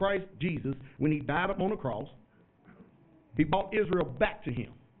is when Christ Jesus, when he died up on the cross, he brought Israel back to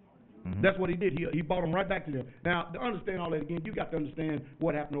him. Mm-hmm. That's what he did. He brought them right back to them. Now, to understand all that again, you got to understand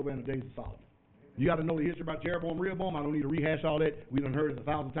what happened over in the days of Solomon. You got to know the history about Jeroboam, Rehoboam. I don't need to rehash all that. We done heard it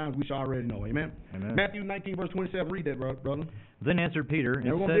 1,000 times. We should already know. Amen? Amen. Matthew 19, verse 27. Read that, brother. Then answered Peter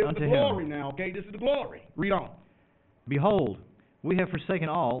and we're said unto the him, glory now, okay? This is the glory. Read on. Behold, we have forsaken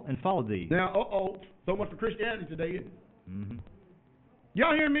all and followed thee. Now, so much for Christianity today, isn't it? Mm-hmm.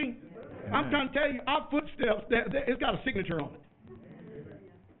 Y'all hear me? Amen. I'm trying to tell you, our footsteps, it's got a signature on it.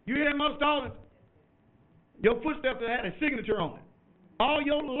 You hear that, Mother Stallings? Your footsteps have had a signature on it. All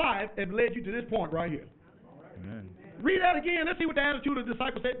your life have led you to this point right here. Amen. Read that again. Let's see what the attitude of the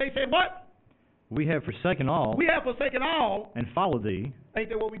disciples said. They said what? We have forsaken all. We have forsaken all. And followed thee. Ain't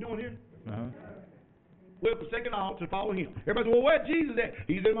that what we're doing here? Uh-huh. We have forsaken all to follow him. Everybody said, well, where's Jesus at?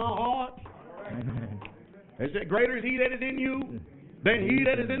 He's in my heart. They said, greater is he that is in you than he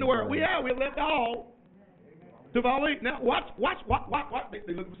that is in the world. We have left all to follow him. Now, watch.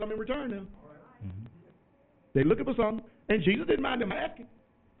 They looking for something in return now. Mm-hmm. They looking for something. And Jesus didn't mind them asking.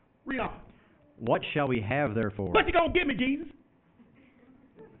 Read on. What shall we have therefore? What you gonna give me, Jesus?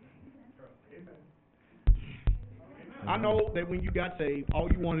 I know that when you got saved, all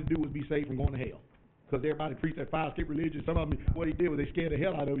you wanted to do was be saved from going to hell. Because everybody preached that five-skip religion. Some of them, what he did was they scared the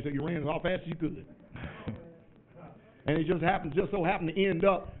hell out of you, so you ran as fast as you could. And it just so happened to end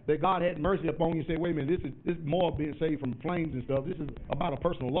up that God had mercy upon you and said, wait a minute, this is more being saved from flames and stuff. This is about a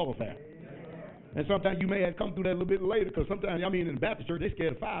personal love affair. And sometimes you may have come through that a little bit later, because sometimes, in the Baptist church, they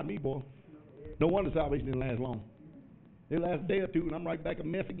scared to fire me, boy. No wonder salvation didn't last long. It lasted a day or two, and I'm right back a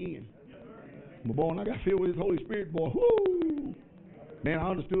mess again. But boy, when I got filled with His Holy Spirit, boy, whoo! Man, I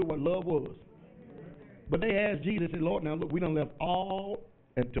understood what love was. But they asked Jesus, said, Lord, now look, we done left all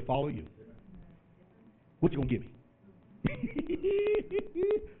and to follow you. What you gonna give me?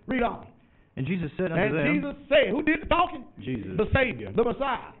 Read on. And Jesus said unto them. And Jesus said, who did the talking? Jesus. The Savior, the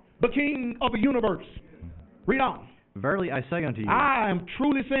Messiah, the King of the universe. Read on. Verily I say unto you. I am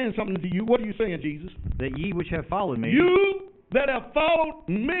truly saying something to you. What are you saying, Jesus? That ye which have followed me. You that have followed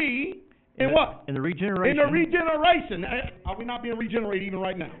me in what? In the regeneration. In the regeneration. Are we not being regenerated even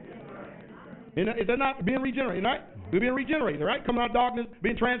right now? Is that not being regenerated, right? We're being regenerated, right? Coming out of darkness,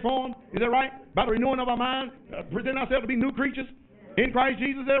 being transformed. Is that right? By the renewing of our mind, presenting ourselves to be new creatures in Christ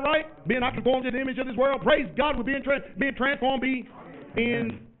Jesus. Is that right? Being not conformed to the image of this world. Praise God, we're being transformed, be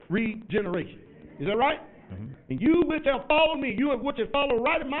in regeneration. Is that right? Mm-hmm. And you which have followed me, you which have followed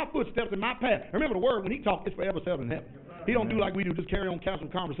right in my footsteps, in my path. Remember, the word, when he talks, it's forever settled in heaven. He don't do like we do, just carry on casual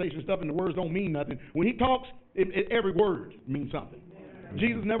conversation and stuff, and the words don't mean nothing. When he talks, every word means something.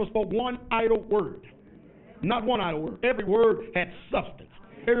 Jesus never spoke one idle word. Not one idle word. Every word had substance.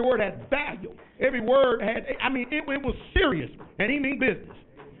 Every word had value. Every word had, it was serious. And he mean business.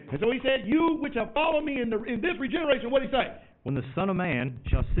 And so he said, you which have followed me in this regeneration, what did he say? When the Son of Man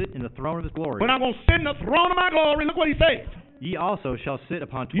shall sit in the throne of his glory. When I'm going to sit in the throne of my glory, look what he says. Ye also shall sit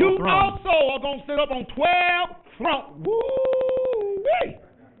upon 12 thrones. You thrones. also are going to sit up on 12 thrones. Woo-wee.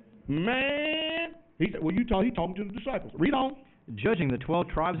 Man. He said, well, he talking to the disciples. Read on. Judging the 12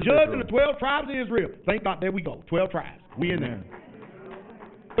 tribes of Israel. Judging the 12 tribes of Israel. Think about, there we go. 12 tribes. We in there.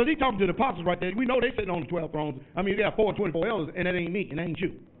 Because he's talking to the apostles right there. We know they sitting on the 12 thrones. I mean, you got 4 and 24 elders, and that ain't me, and that ain't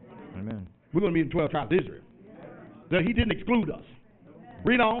you. Amen. We're going to be in the 12 tribes of Israel. So he didn't exclude us.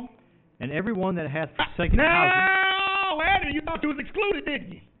 Read on. And everyone that hath forsaken houses. No, Adam, you thought you was excluded,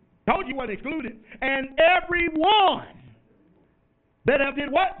 didn't you? Told you wasn't excluded. And everyone that have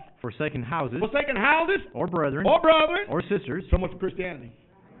did what? Forsaken houses. Forsaken houses. Or brethren. Or brethren. Or sisters. So much for Christianity.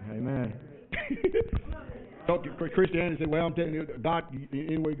 Amen. So Christianity said, well, I'm telling you, God,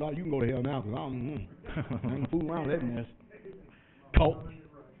 anyway, God, you can go to hell now because I ain't fooling around with that mess. Cult.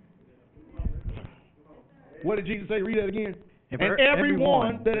 What did Jesus say? Read that again. And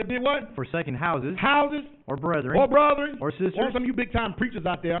everyone that did what? Forsaken houses. Houses. Or brethren. Or brethren. Or sisters. Want some of you big time preachers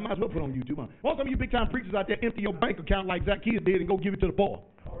out there, I might as well put on YouTube. Want some of you big time preachers out there empty your bank account like Zacchaeus did and go give it to the poor.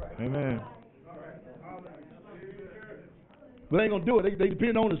 Amen. But they ain't going to do it. They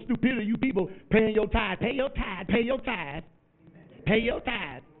depend on the stupidity of you people paying your tithe. Pay your tithe. Pay your tithe. Pay your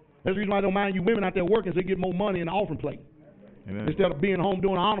tithe. That's the reason why I don't mind you women out there working so they get more money in the offering plate. Amen. Instead of being home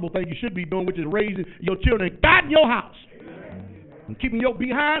doing the honorable thing you should be doing, which is raising your children and guiding your house. And keeping your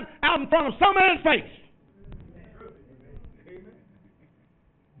behind out in front of some man's face.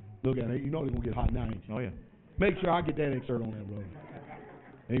 Look at it. You know they're going to get hot now, ain't you? Oh, yeah. Make sure I get that excerpt on that, brother.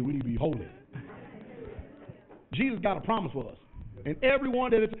 Hey, we need to be holy. Jesus got a promise for us. And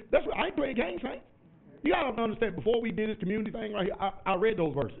everyone that is, that's what I ain't playing games, saints. You got to understand, before we did this community thing right here, I read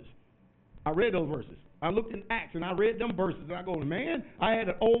those verses. I looked in Acts and I read them verses and I go, man, I had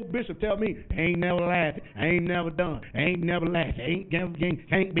an old bishop tell me, ain't never lasted, ain't never done, ain't never lasted, ain't never,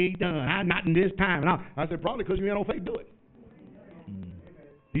 can't be done, not in this time. And I said, probably because you ain't no faith do it.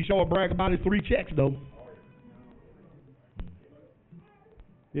 He sure brag about his 3 checks, though.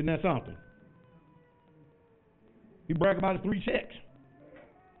 Isn't that something? He brag about his 3 checks.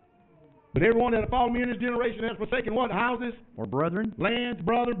 But everyone that followed me in this generation has forsaken what? Houses? Or brethren? Lands,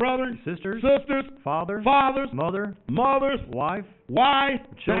 brethren. Sisters? Fathers. Mothers. Wife.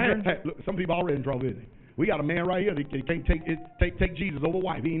 Children. Hey, look, some people already in trouble, isn't they? We got a man right here that can't take Jesus over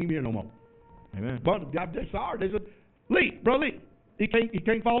wife. He ain't even here no more. Amen. But I'm just sorry. They said, Lee. He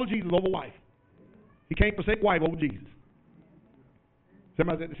can't follow Jesus over wife. He can't forsake wife over Jesus.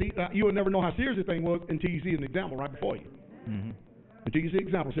 Somebody said, see, you will never know how serious this thing was until you see an example right before you. Mm-hmm. Until you see an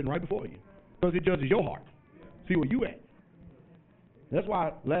example sitting right before you. Because it judges your heart. See where you at. That's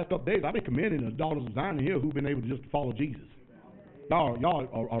why last couple days I've been commending the daughters of Zion here who've been able to just follow Jesus. Y'all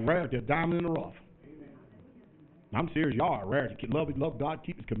are rare. They're diamond in the rough. I'm serious. Y'all are rare. Love God,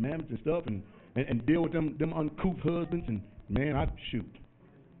 keep His commandments and stuff, and deal with them uncouth husbands. And man, I shoot.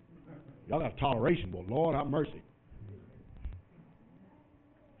 Y'all got toleration, boy. Lord, have mercy.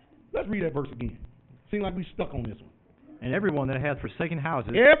 Let's read that verse again. Seems like we stuck on this one. And everyone that hath forsaken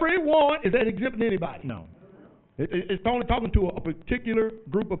houses. Everyone, is that exhibiting anybody? No. It's only talking to a particular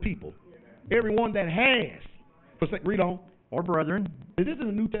group of people. Everyone that has forsaken. Read on. Or brethren. Is this in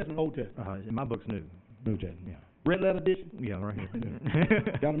the New Testament or Old Testament? In my book's new. New Testament. Yeah. Red letter edition? Yeah, right here.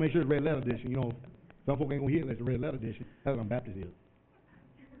 Got to make sure it's red letter edition. You know, some folk ain't going to hear it unless it's red letter edition. That's what I'm Baptist is.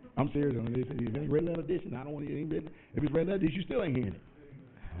 I'm serious on this. If it ain't red letter edition, I don't want to hear it. If it's red letter edition, you still ain't hearing it.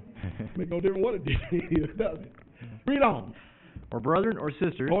 Make no difference what edition it is, does it? Read on. Or brethren, or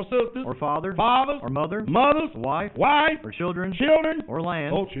sisters, or fathers, or mothers, wife, or children, or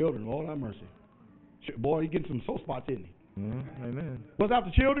land. Oh, children, Lord have mercy. Boy, he's getting some soul spots, isn't he? Amen. What's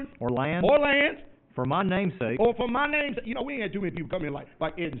after children? Or land. Or lands. For my name's sake. Or for my name's sake. You know, we ain't had too many people come in like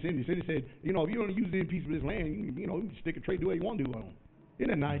Ed and Cindy. Cindy said, you know, if you don't use any piece of this land, you can stick a trade, do what you want to do on it. Isn't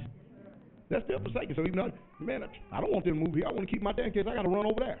that nice? That's still forsaken. So even though, man, I don't want them to move here. I want to keep my damn kids. I got to run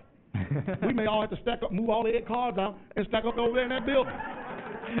over there. We may all have to stack up, move all the egg cards out, and stack up over there in that building.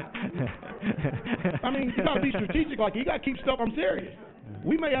 I mean, you got to be strategic. Like, you got to keep stuff. I'm serious.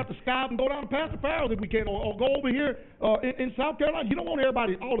 We may have to skype and go down to Pastor Farrell's if we can, or go over here in South Carolina. You don't want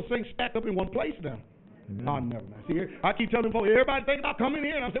everybody all the same stacked up in one place now. Oh, never mind. See, I keep telling folks, everybody think about coming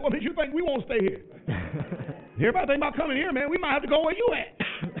here, and I say, well, you think we want to stay here? Everybody think about coming here, man. We might have to go where you at.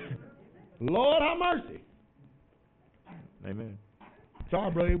 Lord have mercy. Amen.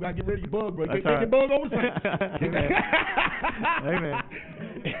 Sorry, brother. You got to get rid of your bug, brother. That's Take your bug over the Amen. Amen.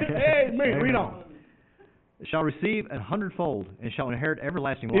 Amen. Read on. shall receive 100-fold, and shall inherit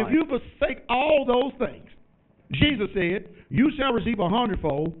everlasting life. If you forsake all those things, Jesus said, you shall receive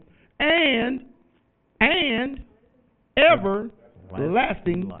 100-fold and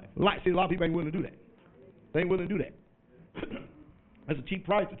everlasting life. See, a lot of people ain't willing to do that. They ain't willing to do that. That's a cheap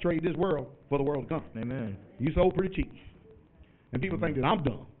price to trade this world for the world to come. Amen. You sold pretty cheap. And people think that I'm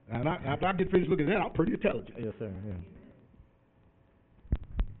dumb. And after I get finished looking at that, I'm pretty intelligent. Yes, sir. Yeah.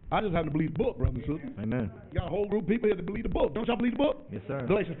 I just have to believe the book, brother and sister. Amen. You got a whole group of people here that believe the book. Don't y'all believe the book? Yes, sir.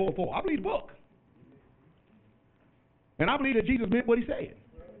 Galatians 4:4. I believe the book. And I believe that Jesus meant what he said.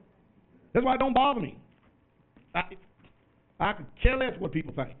 That's why it don't bother me. I could care less what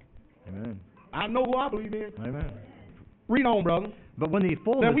people think. Amen. I know who I believe in. Amen. Read on, brother. But when the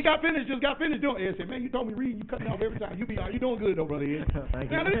fullness... Now, just got finished doing it. Ed said, man, you told me read, you cut me off every time. You doing good, though, brother Ed.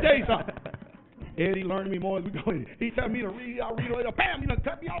 Thank now, you. let me tell you something. Eddie learned me more as we go. He told me to read, I read later. Bam, you done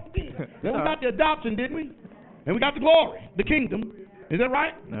cut me off again. Then we got the adoption, didn't we? And we got the glory, the kingdom. Is that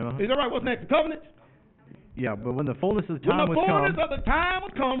right? No. Is that right? What's next? The covenant? Yeah, but when the fullness of the time was come... When the fullness of the time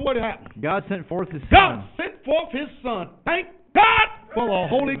would come, what happened? God sent forth His Son. God sent forth His Son. Thank God for the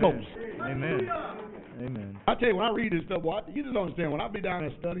Holy Ghost. Amen. Amen. I tell you, when I read this stuff, boy, you just don't understand. When I be down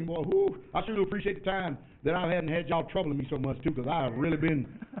there studying, boy, I sure do appreciate the time that I hadn't had y'all troubling me so much too, because I have really been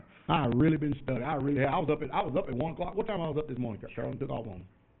studying. I was up at 1 o'clock. What time I was up this morning? Charlotte took off on me.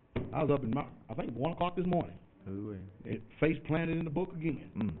 I was up at I think 1 o'clock this morning. Face planted in the book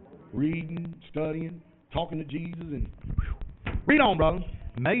again, reading, studying, talking to Jesus, and read on, brother.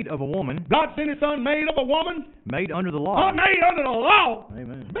 Made of a woman. God sent His Son, made of a woman. Made under the law. Oh, made under the law.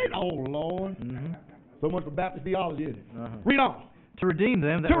 Amen. Made, oh Lord. Mm-hmm. So much for Baptist theology, isn't it? Uh-huh. Read on. To redeem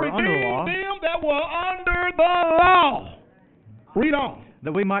them that were under the law. To redeem them that were under the law. Read on.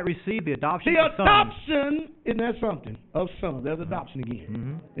 That we might receive the adoption of sons. The adoption, isn't that something? Of sons. There's adoption again.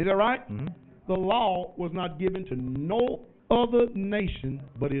 Mm-hmm. Is that right? Mm-hmm. The law was not given to no other nation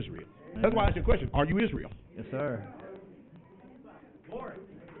but Israel. Amen. That's why I asked you a question. Are you Israel? Yes, sir.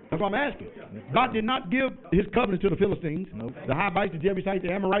 That's what I'm asking. God did not give His covenant to the Philistines, Nope. the Hivites, the Jebusites,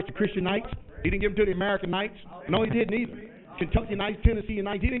 the Amorites, the Christianites. He didn't give them to the Americanites. No, He didn't either. Kentuckyites,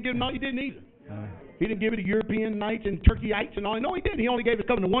 Tennesseeites. He didn't give them. No, He didn't either. He didn't give it to Europeanites and Turkeyites and all. No, He didn't. He only gave His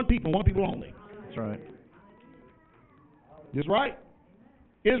covenant to one people only. That's right. That's right.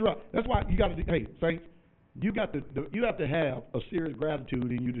 Israel. That's why you got to. Hey, saints, you have to have a serious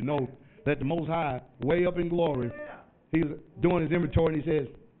gratitude in you to know that the Most High, way up in glory, He's doing His inventory and He says,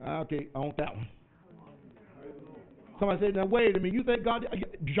 okay, I want that one. Somebody said, now wait a minute, you think God?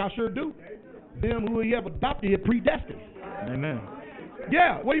 I sure do. Them who He have adopted, He predestined. Amen.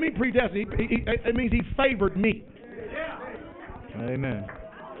 Yeah, what do you mean predestined? It means He favored me. Amen.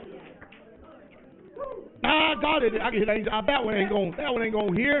 God, I can hit that one ain't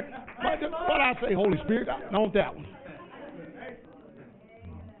going here. What I say, Holy Spirit, I want that one.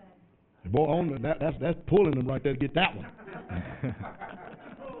 Boy, that's pulling them right there to get that one.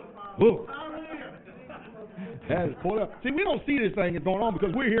 Look. That is pulled up. See, we don't see this thing that's going on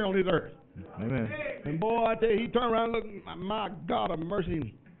because we're here on this earth. Amen. And boy, I tell you, He turned around and looked, my God of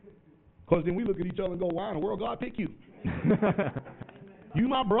mercy. Because then we look at each other and go, why in the world God pick you? You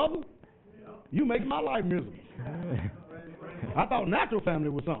my brother? You make my life miserable. I thought natural family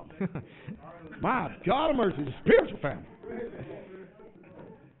was something. My God of mercy, the spiritual family.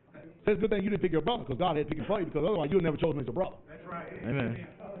 It's a good thing you didn't pick your brother because God had to pick him for you, because otherwise you would never chosen him as your brother. That's right. Amen.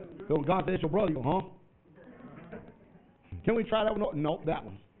 So when God says your brother, you go, huh? Can we try that one? No, that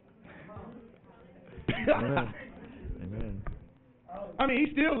one. Amen. Amen. I mean,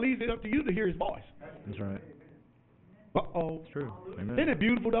 He still leaves it up to you to hear His voice. That's right. Uh-oh. It's true. Amen. Isn't it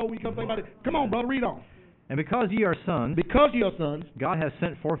beautiful, though, when you come think about it? Come on, brother, read on. And because ye are sons, God has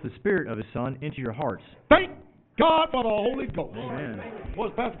sent forth the Spirit of His Son into your hearts. Thank God for the Holy Ghost. Amen. What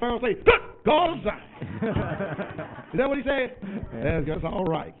does Pastor Farrell say? Good God of Zion. Is that what he said? Yeah. That's all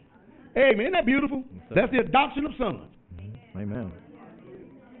right. Amen. Isn't that beautiful? That's the adoption of sons. Amen.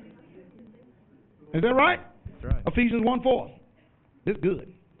 Is that right? That's right. Ephesians 1:4. This is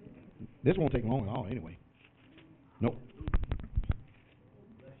good. This won't take long at all anyway. Nope.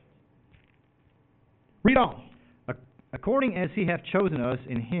 Read on. According as He hath chosen us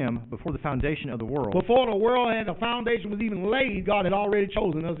in Him before the foundation of the world. Before the world and the foundation was even laid, God had already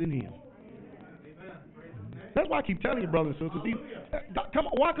chosen us in Him. That's why I keep telling you, brothers and sisters.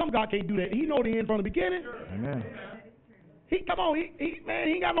 Why come God can't do that? He know the end from the beginning. Amen. He ain't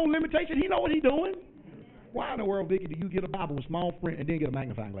got no limitation. He know what He's doing. Why in the world, Vicky, do you get a Bible with small print and then get a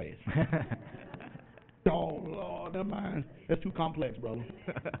magnifying glass? Oh, Lord, never mind. That's too complex, brother.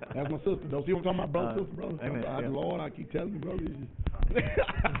 That's my sister, though. See what I'm talking about, brother, sister, brother? Amen. Lord, I keep telling you, brother.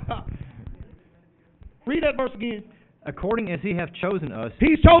 Read that verse again. According as he hath chosen us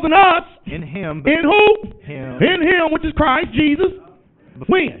He's chosen us. in him, In who? him In him, which is Christ Jesus.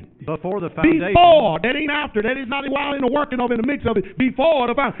 When? before the foundation. Before. That ain't after. That is not while in the working of, in the mix of it. Before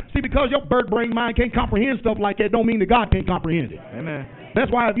the foundation. See, because your bird brain mind can't comprehend stuff like that, don't mean that God can't comprehend it. Amen.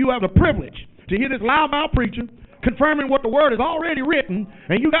 That's why if you have the privilege to hear this loudmouth preacher confirming what the word is already written,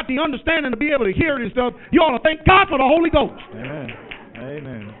 and you got the understanding to be able to hear it and stuff, you ought to thank God for the Holy Ghost. Amen.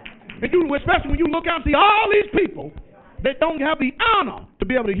 Amen. And you, especially when you look out and see all these people that don't have the honor to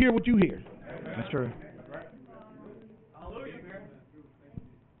be able to hear what you hear. That's true.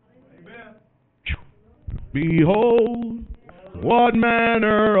 Behold, what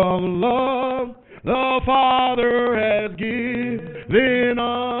manner of love the Father has given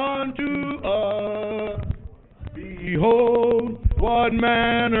unto us. Behold, what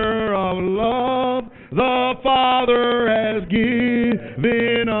manner of love the Father has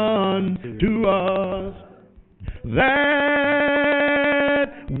given unto us, that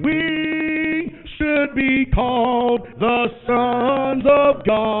we should be called the sons of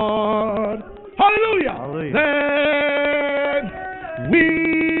God. Hallelujah. Hallelujah. That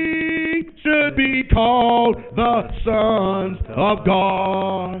we should be called the sons of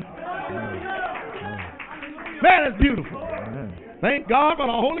God. Man, that's beautiful. Amen. Thank God for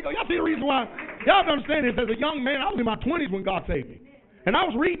the Holy Ghost. Y'all see the reason why? Y'all have to understand this. As a young man, I was in my 20s when God saved me. And I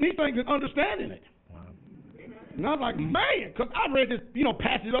was reading these things and understanding it. And I was like, man, because I read this,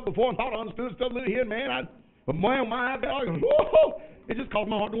 passage up before and thought I understood stuff a little here, man. But man, my eyes, whoa, it just caused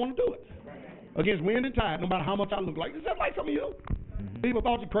my heart to want to do it. Against wind and tide, no matter how much I look like. Is that like some of you? People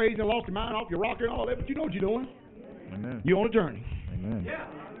thought you crazy and lost your mind off your rocker and all that, but you know what you're doing. Amen. You're on a journey. Amen.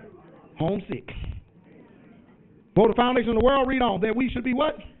 Homesick. For the foundation of the world, read on, that we should be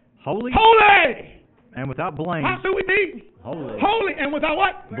what? Holy. Holy! And without blame. How should we be? Holy. Holy and without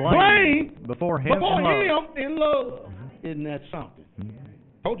what? Blame. Before him Before in love. him in love. Isn't that something?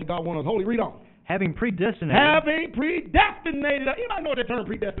 Told you God wanted us holy. Read on. Having predestinated. Having predestinated. Anybody know what that term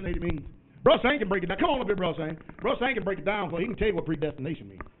predestinated means? Bro Saint can break it down. Come on up here, Bro Saint. Bro Saint can break it down for you. He can tell you what predestination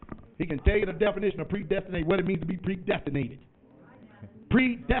means. He can tell you the definition of predestinated, what it means to be predestinated.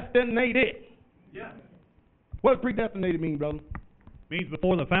 Predestinated. Yeah. What does predestinated mean, brother? Means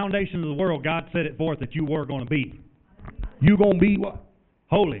before the foundation of the world, God set it forth that you were going to be. You going to be what?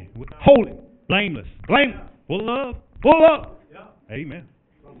 Holy. Holy. Blameless. Blameless. Full of love. Full up. Yeah. Amen.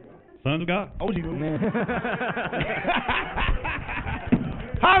 Sons of God. Oh, you man.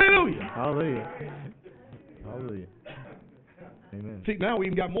 Hallelujah. Hallelujah. Hallelujah. Amen. See, now we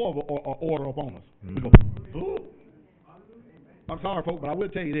even got more of an order upon us. We go, ooh. I'm sorry, folks, but I will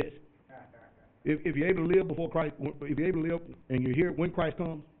tell you this. If you're able to live before Christ, if you're able to live and you're here when Christ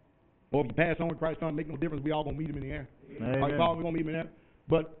comes, or if you pass on when Christ comes, make no difference. We all going to meet him in the air. Amen. We're going to meet him in the air.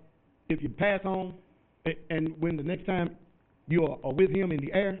 But if you pass on, and when the next time you are with him in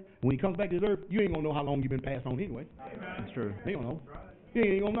the air, when he comes back to this earth, you ain't going to know how long you've been passed on anyway. That's true. You don't know. You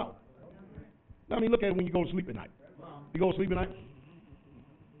ain't going to know. I mean, look at it when you go to sleep at night. You go to sleep at night?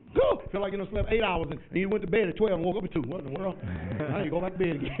 Go. Feel like you slept 8 hours and you went to bed at 12 and woke up at 2. What in the world? Now you go back to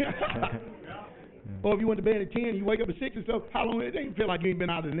bed again. Or if you went to bed at 10 and you wake up at 6 and stuff, how long? It ain't feel like you ain't been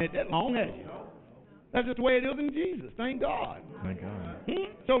out of the net that long, has you? That's just the way it is in Jesus. Thank God. Thank God.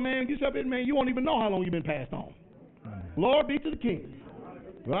 So, man, get up in, man, you won't even know how long you've been passed on. Lord be to the King.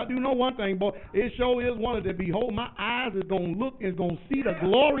 But I do know one thing, boy. It sure is one of the, behold, my eyes is going to look, is going to see the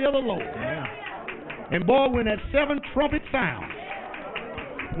glory of the Lord. Yeah. And, boy, when that seventh trumpet sounds,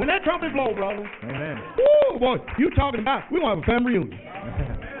 when that trumpet blows, brother, Amen. woo, boy, you talking about, we're going to have a family reunion.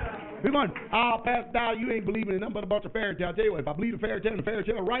 We're going to, Pastor Dow, you ain't believing in nothing but a bunch of fairy tales. I tell you what, if I believe the fairy tale and the fairy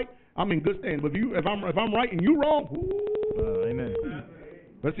tale are right, I'm in good stand. But if I'm right and you wrong, Amen.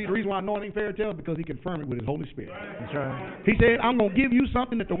 But see, the reason why I know it ain't fairy tale is because he confirmed it with his Holy Spirit. That's right. He said, I'm going to give you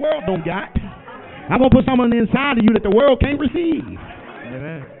something that the world don't got. I'm going to put something inside of you that the world can't receive.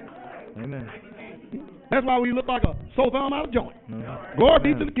 Amen. Amen. That's why we look like a sore thumb out of joint. Mm-hmm.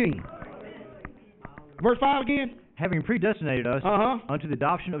 Glory be to the King. Verse 5 again. Having predestinated us unto the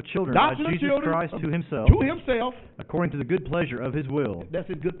adoption of children by Jesus Christ to himself, according to the good pleasure of his will. That's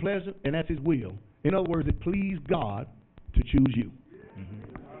his good pleasure, and that's his will. In other words, it pleased God to choose you.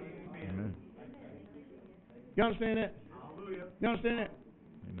 Mm-hmm. Amen. You understand that? You understand that?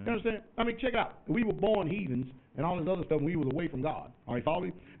 Amen. You understand? I mean, check it out. We were born heathens and all this other stuff, and we was away from God. All right, follow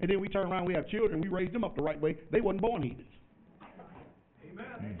me? And then we turn around, we have children, we raise them up the right way. They wasn't born heathens.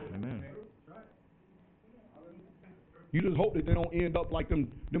 Amen. Amen. You just hope that they don't end up like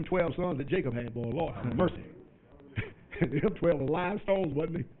them 12 sons that Jacob had, boy. Lord have mercy. Them 12 were limestones,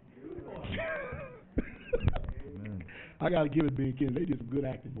 wasn't they? I got to give it Big Ken. They did some good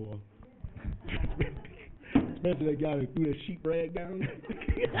acting, boy. Especially that guy that threw that sheep rag down.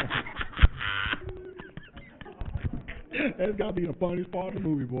 That's got to be the funniest part of the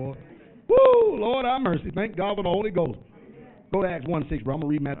movie, boy. Woo, Lord have mercy. Thank God for the Holy Ghost. Go to Acts 1:6, bro. I'm going to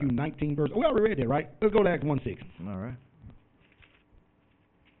read Matthew 19, verse. We already read that, right? Let's go to Acts 1:6. All right.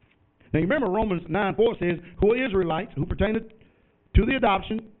 Now, you remember Romans 9:4 says, Who are Israelites, who pertain to the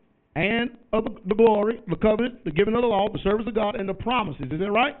adoption and of the glory, the covenant, the giving of the law, the service of God, and the promises. Is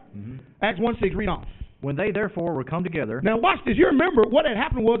that right? Mm-hmm. Acts 1:6, read on. When they therefore were come together. Now watch this. You remember what had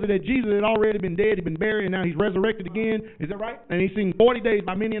happened was that Jesus had already been dead, he'd been buried, and now he's resurrected again. Is that right? And he's seen 40 days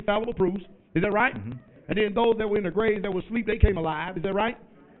by many infallible proofs. Is that right? Mm-hmm. And then those that were in the graves that were asleep, they came alive. Is that right?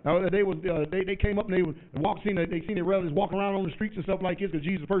 They came up and they seen their relatives walking around on the streets and stuff like this because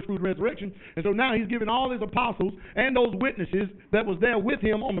Jesus' first fruit of resurrection. And so now he's giving all his apostles and those witnesses that was there with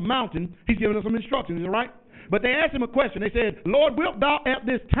him on the mountain, he's giving us some instructions. Is that right? But they asked him a question. They said, Lord, wilt thou at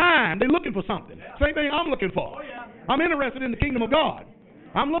this time? They're looking for something. Same thing I'm looking for. I'm interested in the kingdom of God.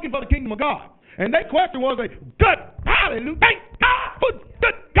 I'm looking for the kingdom of God. And their question was, good, hallelujah, thank God for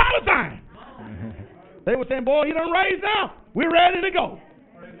good God of Zion. They were saying, boy, he done raised now. We're ready to go.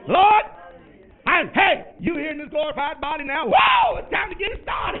 Lord, hey, you here in this glorified body now? Whoa, it's time to get it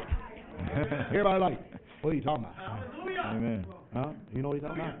started. Everybody like, what are you talking about? Amen. Huh? You know what he's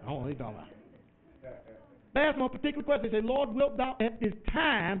talking about? I don't know what he's talking about. They asked him a particular question. They said, Lord, wilt thou at this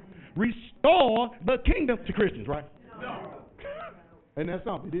time restore the kingdom to Christians, right? No. And that's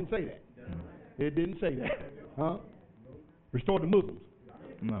something. It didn't say that. It didn't say that. Huh? Restore the Muslims.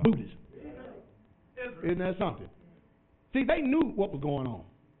 No. Buddhists. Isn't that something? See, they knew what was going on.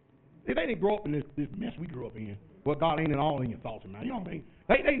 They didn't grow up in this mess we grew up in. Well, God ain't in all in your thoughts, man. You know what I mean?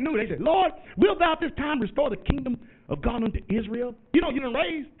 They knew. They said, Lord, wilt thou at this time restore the kingdom of God unto Israel? You know, you done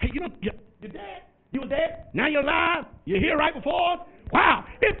raised. Hey, you're dead. You were dead. Now you're alive. You're here right before us. Wow.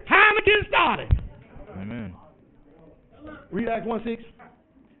 It's time to get started. Amen. Read Acts 1:6.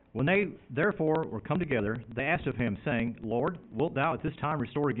 When they therefore were come together, they asked of him, saying, Lord, wilt thou at this time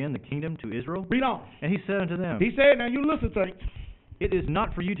restore again the kingdom to Israel? Read on. And he said unto them, he said, now you listen, saints. It is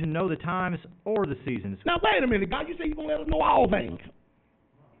not for you to know the times or the seasons. Now wait a minute, God. You say you're going to let us know all things.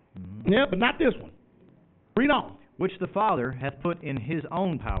 Mm-hmm. Yeah, but not this one. Read on. Which the Father hath put in his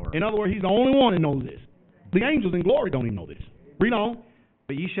own power. In other words, he's the only one that knows this. The angels in glory don't even know this. Read on.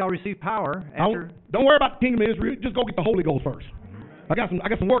 But ye shall receive power after... Don't worry about the kingdom of Israel. Just go get the Holy Ghost first. I got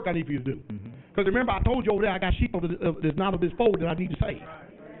some work I need for you to do. Because remember, I told you over there, I got sheep that's not of this fold that I need to save.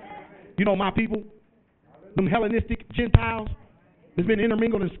 You know my people, them Hellenistic Gentiles, that's been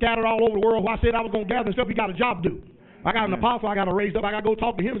intermingled and scattered all over the world. Who I said I was going to gather and stuff. We got a job to do. I got an apostle I got to raise up. I got to go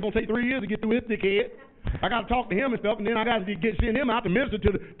talk to him. It's going to take 3 years to get through his thick head. I got to talk to him and stuff, and then I got to send him out to minister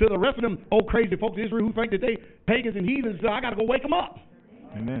to the rest of them old crazy folks in Israel who think that they pagans and heathens. So I got to go wake them up.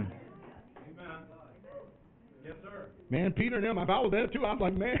 Amen. Yes, sir. Man, Peter and them, if I was there too, I was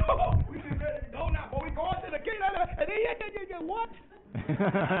like, man, we just ready to go now. Before we go into the kingdom, and then what? Give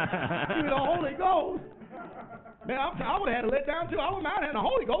me the Holy Ghost. Man, I would have had to let down too. I wouldn't mind having the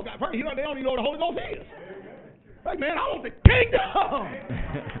Holy Ghost. You know, they don't even know what the Holy Ghost is. Like, man, I want the kingdom.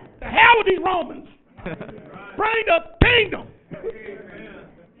 The hell with these Romans. Bring the kingdom.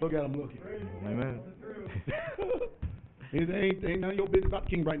 Look at them looking. Amen. It ain't none of your business about the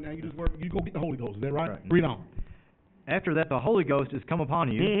king right now. You just work. You go get the Holy Ghost. Is that right? Read on. After that the Holy Ghost is come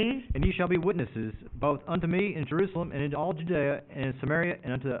upon you, and ye shall be witnesses both unto me in Jerusalem and in all Judea and in Samaria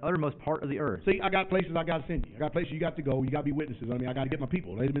and unto the uttermost part of the earth. See, I got places I got to send you. I got places you got to go. You got to be witnesses. I mean, I got to get my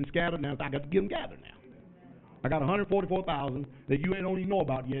people. They've been scattered now. So I got to get them gathered now. I got 144,000 that you don't even know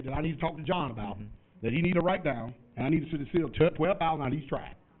about yet that I need to talk to John about, that he need to write down, and I need to seal 12,000 on each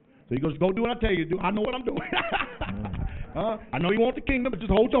tribe. So he goes, go do what I tell you to do. I know what I'm doing. I know you want the kingdom, but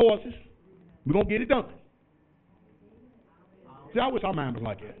just hold your horses. We're going to get it done. See, I wish our mind was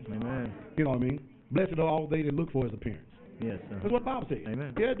like that. Amen. You know what I mean? Blessed are all they that look for his appearance. Yes, sir. That's what the Bible says.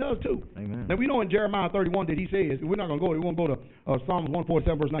 Amen. Yeah, it does too. Amen. Now we know in Jeremiah 31 that he says, we're not going to go there. We won't go to Psalms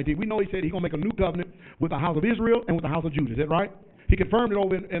 147 verse 19. We know he said he's going to make a new covenant with the house of Israel and with the house of Judah. Is that right? He confirmed it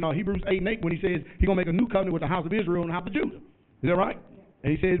over in Hebrews 8 and 8 when he says he's going to make a new covenant with the house of Israel and the house of Judah. Is that right?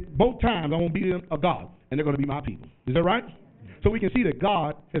 And he said both times I won't be a God and they're going to be my people. Is that right? So we can see that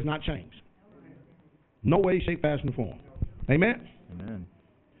God has not changed. No way, shape, fashion, or form. Amen? Amen.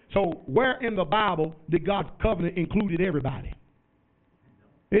 So where in the Bible did God's covenant included everybody?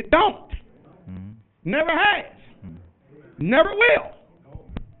 It don't. Never has. Never will.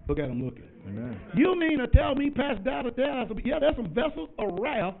 Look at him looking. Amen. You mean to tell me, Pastor Dad, yeah, there's some vessels of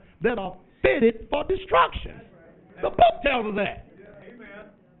wrath that are fitted for destruction. The book tells us that.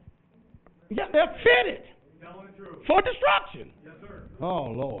 Yeah, they're fitted for destruction. Yes, sir. Oh,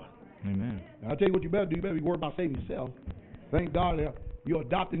 Lord. Amen. I'll tell you what you better do. You better be worried about saving yourself. Thank God that you're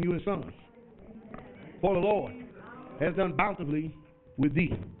adopting you as sons. For the Lord has done bountifully with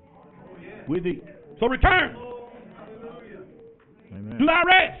thee. With thee. So return. Amen. Do thy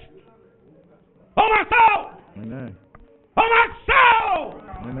rest. Oh, my soul. Amen. Oh, my soul.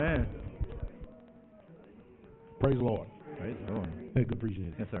 Amen. Praise the Lord. Praise the Lord. Hey, good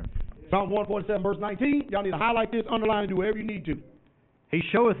preaching. Yes, sir. Psalm 147, verse 19. Y'all need to highlight this, underline, and do whatever you need to. He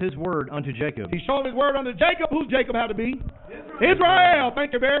showeth his word unto Jacob. He showed his word unto Jacob. Who's Jacob had to be? Israel.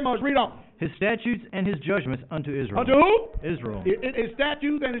 Thank you very much. Read on. His statutes and his judgments unto Israel. Unto who? Israel. His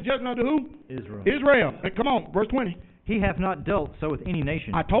statutes and his judgment unto who? Israel. Israel. Hey, come on, verse 20. He hath not dealt so with any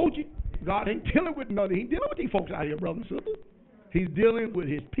nation. I told you, God ain't dealing with nothing. He dealing with these folks out here, brothers and sisters. He's dealing with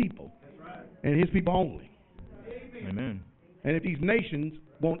his people. And his people only. Amen. And if these nations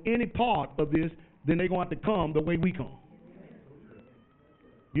want any part of this, then they're going to have to come the way we come.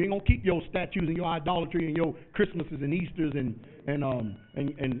 You ain't going to keep your statues and your idolatry and your Christmases and Easters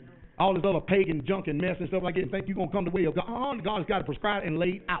and all this other pagan junk and mess and stuff like that and think you're going to come the way of God. God's got it prescribed and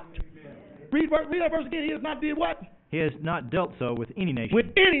laid out. Read that verse again. He has not did what? He has not dealt so with any nation. With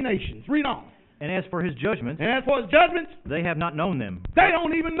any nations. Read on. And as for his judgments, they have not known them. They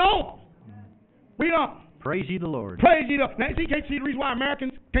don't even know them. Read on. Praise ye the Lord. Praise ye the Lord. Now, you can't see the reason why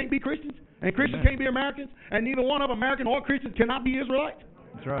Americans can't be Christians and Christians can't be Americans and neither one of American or Christians cannot be Israelites.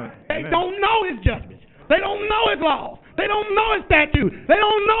 That's right. They Amen. don't know his judgments. They don't know his laws. They don't know his statutes. They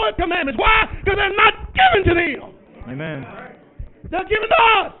don't know his commandments. Why? Because they're not given to them. Amen. They're given to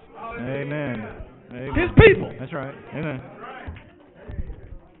us. Amen. Amen. His people. That's right. Amen.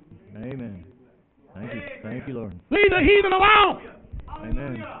 Amen. Thank you. Thank you, Lord. Leave the heathen alone.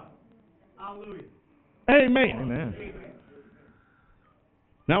 Amen. Amen. Amen.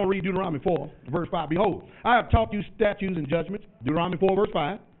 Now I'll read Deuteronomy 4, verse 5. Behold, I have taught you statutes and judgments. Deuteronomy 4, verse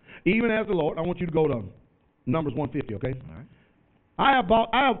 5. Even as the Lord. I want you to go to Numbers 150, okay? All right.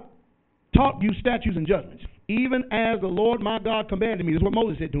 I have taught you statutes and judgments, even as the Lord my God commanded me. This is what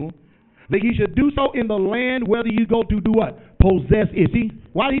Moses said to him. That ye should do so in the land whether you go to do what? Possess it. See,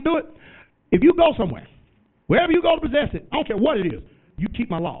 why did he do it? If you go somewhere, wherever you go to possess it, I don't care what it is, you keep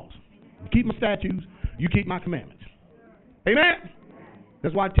my laws. You keep my statutes. You keep my commandments. Amen?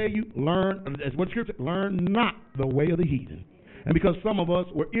 That's why I tell you, learn, as what Scripture says, learn not the way of the heathen. And because some of us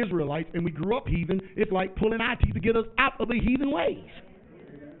were Israelites and we grew up heathen, it's like pulling our teeth to get us out of the heathen ways.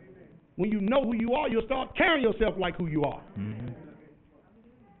 When you know who you are, you'll start carrying yourself like who you are. Mm-hmm.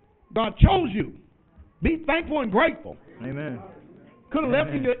 God chose you. Be thankful and grateful. Amen. Could have left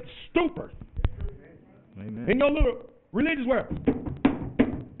you in your stupor. Amen. In your little religious world.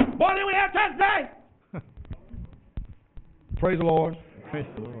 Boy, did we have church today? Praise the Lord. Praise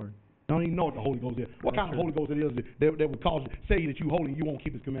the Lord. I don't even know what the Holy Ghost is. What kind of Holy Ghost it is that would cause say that you holy and you won't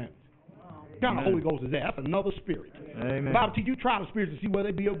keep his commandments? What kind of Holy Ghost is that? That's another spirit. Amen. The Bible teaches you try the spirits to see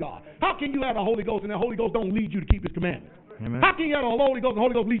whether they be of God. How can you have a Holy Ghost and the Holy Ghost don't lead you to keep his commandments? Amen. How can you have a Holy Ghost and the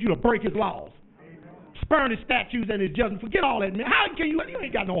Holy Ghost lead you to break his laws? Spurn his statutes and his judgments. Forget all that, man. How can you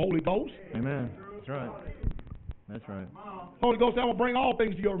ain't got no Holy Ghost. Amen. That's right. That's right. Holy Ghost, I will bring all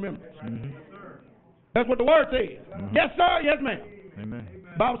things to your remembrance. Mm-hmm. That's what the word says. Mm-hmm. Yes, sir. Yes, ma'am. Amen.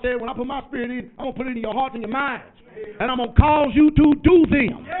 The Bible said, when I put my spirit in, I'm going to put it in your hearts and your minds. And I'm going to cause you to do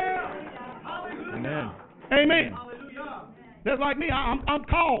them. Amen. Amen. That's like me. I'm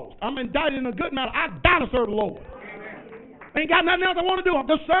called. I'm indicted in a good matter. I got to serve the Lord. Ain't got nothing else I want to do. I'm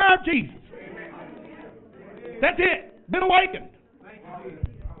to serve Jesus. That's it. Been awakened.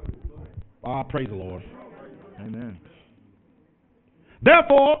 Praise the Lord. Amen.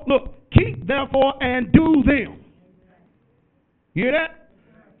 Therefore, look, keep therefore and do them. You hear that?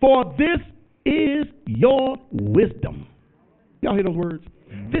 For this is your wisdom. Y'all hear those words?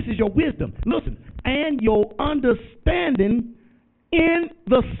 Mm-hmm. This is your wisdom. Listen, and your understanding in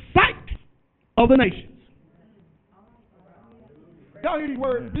the sight of the nations. Y'all hear these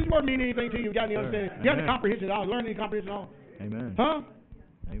words? Does these words mean anything to you? You got any understanding? You got any comprehension? I was learning any comprehension at all? Amen. Huh?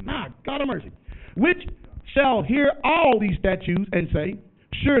 Amen. My God of mercy. Which shall hear all these statutes and say,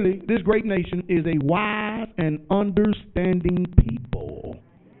 surely this great nation is a wise and understanding people.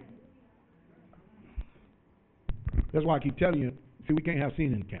 That's why I keep telling you, see, we can't have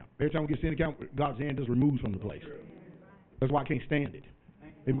sin in the camp. Every time we get sin in the camp, God's hand just removes from the place. That's why I can't stand it.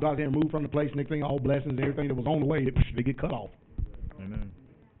 If God's hand removed from the place, next thing, all blessings and everything that was on the way, they get cut off. Amen.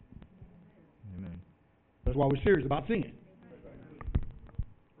 Amen. That's why we're serious about sin.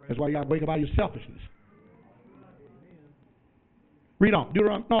 That's why you got to wake up out of your selfishness. Read on.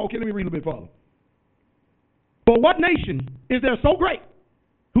 Deuteronomy. No, okay, let me read a little bit further. For what nation is there so great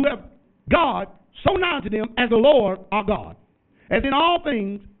who have God so nigh to them as the Lord our God? as in all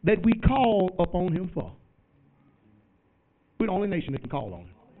things that we call upon him for. We're the only nation that can call on him.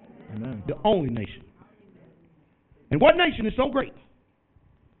 Amen. The only nation. And what nation is so great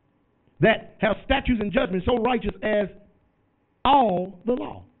that have statutes and judgments so righteous as all the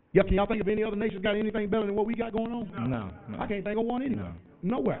law? Yeah, can y'all think of any other nation got anything better than what we got going on? No. I can't think of one anywhere.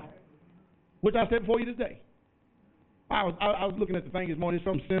 No. Nowhere. Which I said before you this day. I was looking at the thing this morning.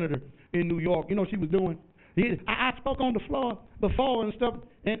 Some senator in New York, you know what she was doing? I spoke on the floor before and stuff,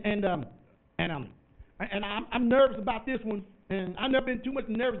 and I'm nervous about this one. And I've never been too much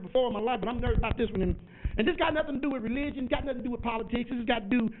nervous before in my life, but I'm nervous about this one. And this got nothing to do with religion, got nothing to do with politics. This has got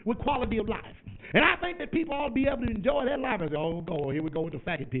to do with quality of life. And I think that people ought to be able to enjoy that life. I said, oh, God, here we go with the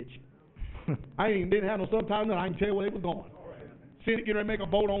faggot pitch. Didn't have no subtitles, I can tell where they was going. Senate getting ready to make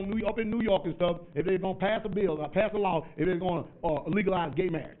a vote on up in New York and stuff if they're going to pass a bill, or pass a law, if they're going to legalize gay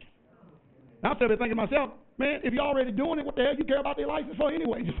marriage. Now I'm sitting there thinking to myself, man, if you're already doing it, what the hell you care about their license for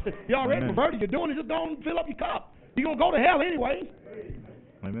anyway? You're already converted, you're doing it, just go and fill up your cup. You're going to go to hell anyway.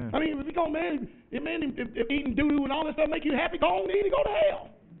 Amen. I mean, if you go, man, if eating doo-doo and all that stuff make you happy, go on and eat and go to hell.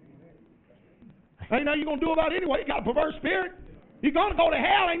 Ain't nothing you're going to do about it anyway. You got a perverse spirit. You're going to go to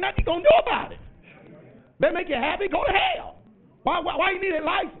hell. Ain't nothing you're going to do about it. That make you happy, go to hell. Why you need a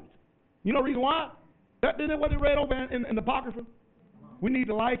license? You know the reason why? Isn't that what they read over in the Apocrypha? We need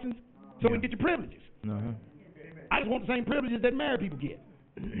the license so we can get your privileges. Uh-huh. I just want the same privileges that married people get.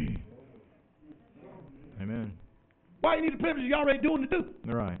 Amen. Why you need the privileges you're already doing to do?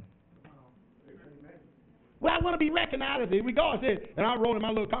 Right. Well, I want to be recognized. Here we go. I said, and I wrote in my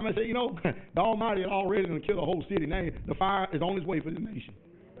little comment, I said, you know, the Almighty is already going to kill the whole city. Now the fire is on its way for the nation.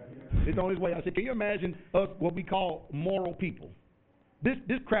 It's on its way. I said, can you imagine us, what we call moral people? This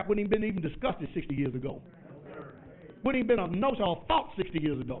crap wouldn't even been even discussed 60 years ago. Wouldn't even been a notion or thought 60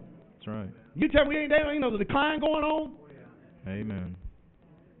 years ago. That's right. You tell me there ain't no decline going on? Amen.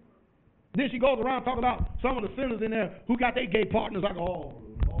 Then she goes around talking about some of the sinners in there who got their gay partners. I go, oh,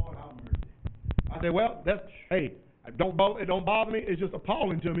 Lord, have mercy. I said, well, it don't bother me. It's just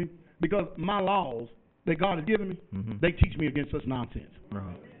appalling to me because my laws that God has given me, they teach me against such nonsense.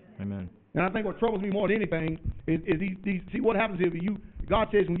 Right. Amen. And I think what troubles me more than anything is these see what happens if God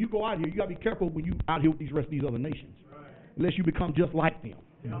says when you go out here, you got to be careful when you out here with these rest of these other nations, unless you become just like them.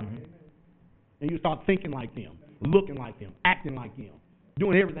 And you start thinking like them, looking like them, acting like them,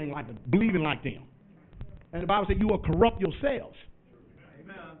 doing everything like them, believing like them. And the Bible says you will corrupt yourselves.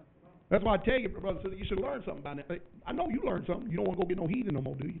 Amen. That's why I tell you, brother, so that you should learn something about that. I know you learned something. You don't want to go get no heathen no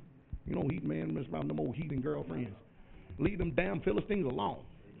more, do you? You don't heathen man mess around no more heathen girlfriends. Leave them damn Philistines alone.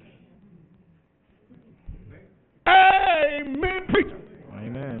 Amen, preacher.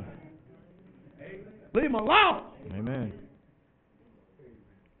 Amen. Leave them alone. Amen.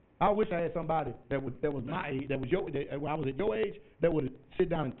 I wish I had somebody that was my age, that was when I was at your age, that would have sit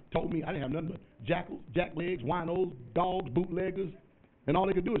down and told me I didn't have nothing but jacklegs, winos, dogs, bootleggers, and all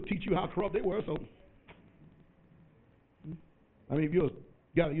they could do is teach you how corrupt they were. So, I mean, if you're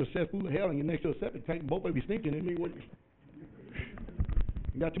cesspool of hell and you're next to a septic tank, both of you stinking, I mean, what?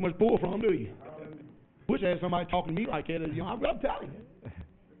 You got too much pull from them, do you? Wish I had somebody talking to me like that. You know, I'm telling you.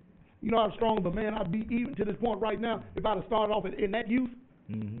 You know how strong of a man I'd be even to this point right now if I'd have started off in that youth.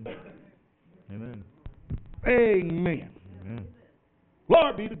 Mm-hmm. Amen. Amen. Amen.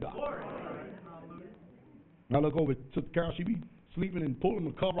 Glory be to God. I look over to Carol, she be sleeping and pulling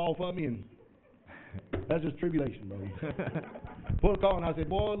the cover off of me, and that's just tribulation, brother. Pull the cover, and I said,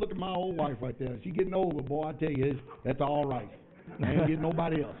 boy, look at my old wife right there. She getting over, boy, I tell you, that's all right. I ain't getting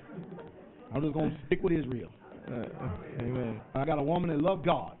nobody else. I'm just going to stick with Israel. Amen. I got a woman that loves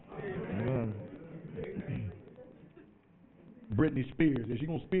God. Amen. Britney Spears. Is she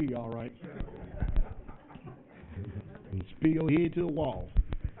going to spear you all right? And spear your head to the wall.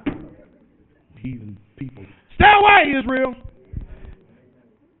 Heathen people. Stay away, Israel!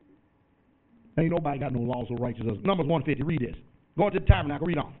 Ain't nobody got no law so righteous as Numbers 150. Read this. Go into the tabernacle.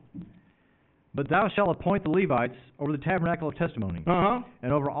 Read on. But thou shalt appoint the Levites over the tabernacle of testimony,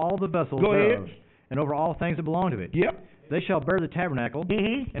 and over all the vessels thereof, and over all things that belong to it. Yep. They shall bear the tabernacle,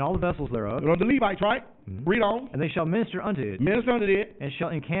 and all the vessels thereof. The Levites, right? Read on. And they shall minister unto it. Minister unto it. And shall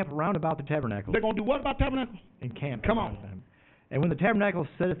encamp round about the tabernacle. They're going to do what about tabernacle? Encamp. Come on. And when the tabernacle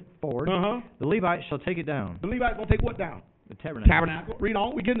setteth forward, the Levites shall take it down. The Levites going to take what down? The tabernacle. Tabernacle. Read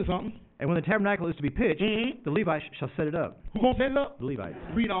on. We're getting to something. And when the tabernacle is to be pitched, the Levites shall set it up. Who's going to set it up? The Levites.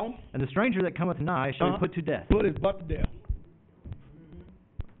 Read on. And the stranger that cometh nigh shall be put to death. Put his butt to death.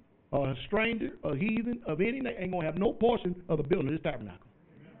 A stranger, a heathen, of any name ain't going to have no portion of the building of this tabernacle.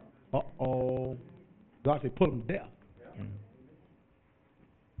 Uh-oh. God said put them to death.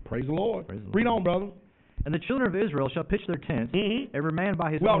 Praise the Lord. Praise the Lord. Read on, brother. And the children of Israel shall pitch their tents, every man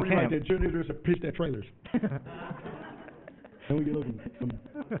by his own camp. Well, the children of Israel shall pitch their trailers. And we get some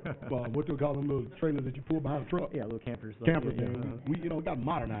what do you call them, little trailers that you pull behind a truck? Yeah, little campers. Campers. We got to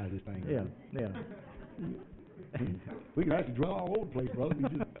modernize this thing. Yeah. We can actually drive all over the place, brother. We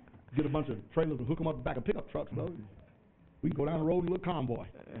just get a bunch of trailers and hook them up the back of pickup trucks, brother. We can go down the road in a little convoy.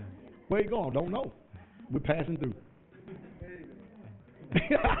 Where you going? Don't know. We're passing through.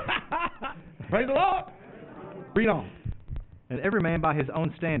 Praise the Lord. Read on. And every man by his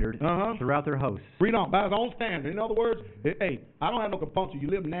own standard throughout their hosts. Read on. By his own standard. In other words, hey, I don't have no compunction. You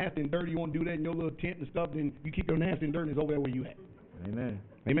live nasty and dirty. You want to do that in your little tent and stuff, then you keep your nasty and dirtiness over there where you at. Amen.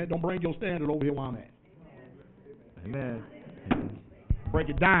 Amen. Don't bring your standard over here where I'm at. Amen. Break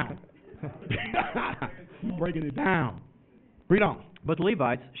it down. You're breaking it down. Read on. But the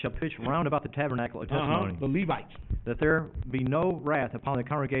Levites shall pitch round about the tabernacle of testimony. The Levites. That there be no wrath upon the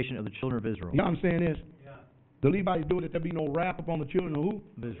congregation of the children of Israel. You understand this? Yeah. The Levites do it that there be no wrath upon the children of who?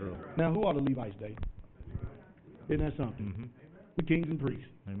 Of Israel. Now, who are the Levites, Dave? Isn't that something? Mm-hmm. We're kings and priests.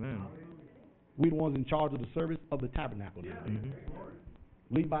 Amen. We're the ones in charge of the service of the tabernacle. Mm-hmm.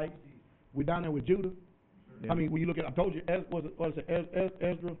 Levites. We're down there with Judah. Yeah. I mean, when you look at, I told you, Ezra,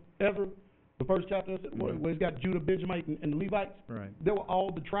 the first chapter, where it's got Judah, Benjamin, and the Levites. Right. They were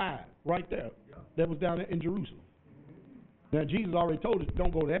all the tribe right there. That was down there in Jerusalem. Now, Jesus already told us,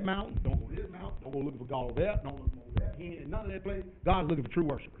 don't go to that mountain, don't go to this mountain, don't go looking for God over there, don't look over there. He ain't in none of that place. God's looking for true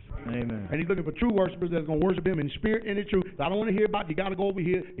worshipers. Amen. And he's looking for true worshipers that's going to worship him in spirit and in truth. So I don't want to hear about you got to go over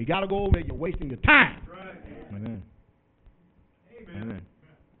here, you got to go over there, you're wasting your time. Right. Amen. Amen.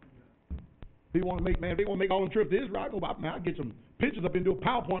 They want to make all them trips to Israel. I go about, man, I get some pictures up and do a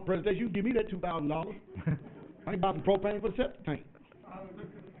PowerPoint presentation. You give me that $2,000. I ain't buy some propane for the septic tank.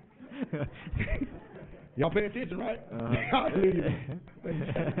 Y'all pay attention, right?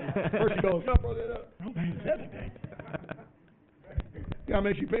 First he goes, up, brother, up. I'm paying the septic tank. Gotta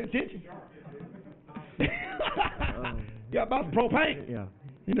make sure you pay attention. You gotta buy some propane. Yeah.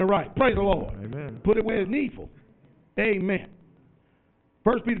 You know, right. Praise the Lord. Amen. Put it where it's needful. Amen.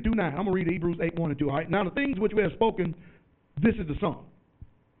 1 Peter 2:9. I'm going to read Hebrews 8:1 and 2. All right. Now the things which we have spoken, this is the sum,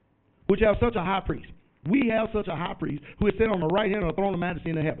 which have such a high priest. We have such a high priest who is set on the right hand of the throne of majesty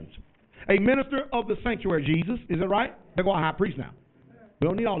in the heavens. A minister of the sanctuary, Jesus. Is that right? They're going to high priest now. We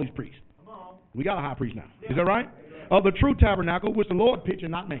don't need all these priests. We got a high priest now. Is that right? Of the true tabernacle, which the Lord pitched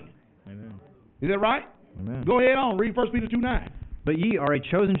and not man. Amen. Is that right? Amen. Go ahead on. Read 1 Peter 2:9. But ye are a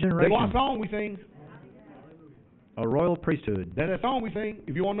chosen generation. That's our song we sing. A royal priesthood. That's that song we sing.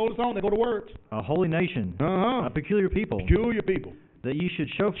 If you want to know the song, they go to words. A holy nation. A peculiar people. Peculiar people. That ye should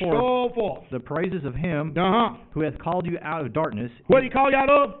show forth the praises of him who hath called you out of darkness. What did he call you out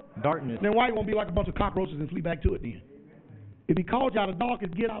of? Darkness. Then why you won't be like a bunch of cockroaches and flee back to it then? If he called you out of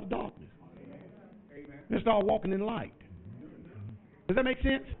darkness, get out of darkness. Then start walking in light. Does that make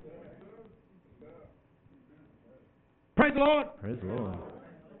sense? Praise the Lord. Praise the Lord.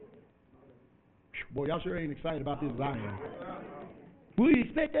 Boy, y'all sure ain't excited about this as I am. We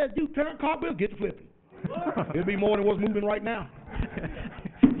expect that to turn cartwheel, get to flipping. It'll be more than what's moving right now.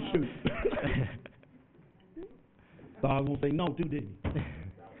 Shoot. So I was going to say no, too, didn't you?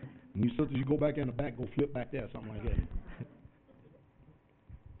 And you sisters, you go back in the back, go flip back there, something like that.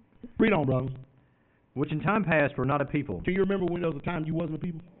 Read on, brothers. Which in time past were not a people. Can you remember when there was a time you wasn't a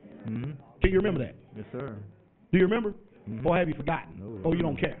people? Mm-hmm. Can you remember that? Yes, sir. Do you remember? Mm-hmm. Or have you forgotten? No. Or you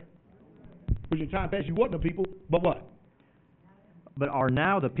don't care? Which in time past you wasn't a people, but what? But are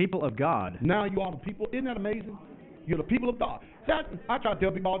now the people of God. Now you are the people. Isn't that amazing? You're the people of God. See, I try to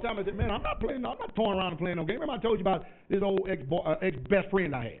tell people all the time, I said, man, I'm not toying around and playing no game. Remember I told you about this old ex-best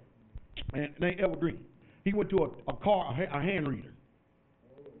friend I had, named Edward Green. He went to a hand reader.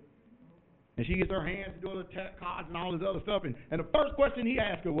 And she gets her hands to do the cards and all this other stuff. And the first question he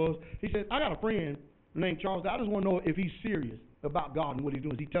asked her was, he said, I got a friend named Charles. I just want to know if he's serious about God and what he's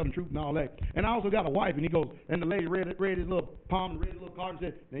doing. Is he telling the truth and all that? And I also got a wife. And he goes, and the lady read his little palm, read his little card and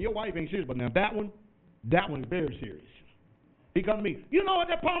said, now your wife ain't serious, but now that one is very serious. He come to me, you know what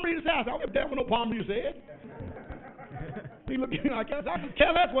that palm reader said? I said, I don't give a damn what no palm reader said. He looked at me like, I can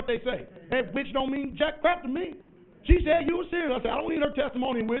tell that's what they say. That bitch don't mean jack crap to me. She said you were serious. I said, I don't need her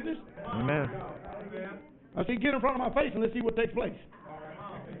testimony and witness. Amen. I said, get in front of my face and let's see what takes place.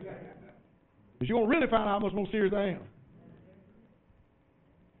 Because you're going to really find out how much more serious I am.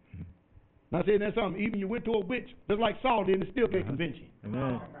 And I said, that's something. Even you went to a witch, just like Saul did, and it still can't convince you.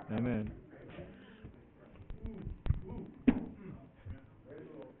 Amen. Amen.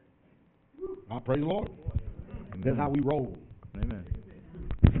 I praise the Lord. Amen. That's how we roll. Amen.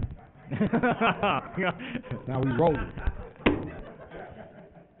 That's how we roll.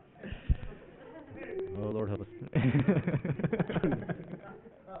 Oh,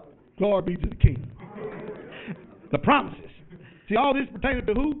 Glory be to the King. The promises. See, all this pertaining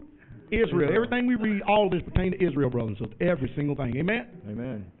to who? Israel. Everything we read, all this pertains to Israel, brothers and sisters. Every single thing. Amen?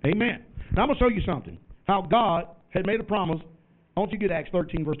 Amen. Amen. Now, I'm going to show you something. How God had made a promise. I want you to get Acts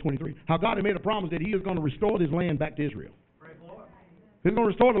 13, verse 23. How God had made a promise that he is going to restore this land back to Israel. He's going to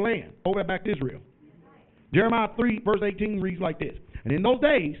restore the land over back to Israel. Jeremiah 3, verse 18 reads like this. And in those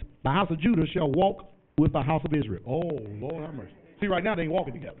days, the house of Judah shall walk with the house of Israel. Oh, Lord have mercy. See, right now they ain't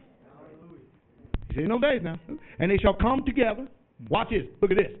walking together. He said in those days now. And they shall come together. Watch this.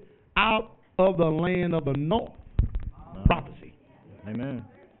 Look at this. Out of the land of the north. Prophecy. Amen.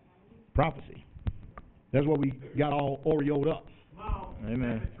 Prophecy. That's what we got all Oreo'd up.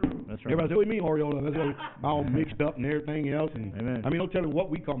 Amen. That's right. Everybody say, what do you mean Oreo'd up? That's what we all mixed up and everything else. And, Amen. I mean, don't tell me what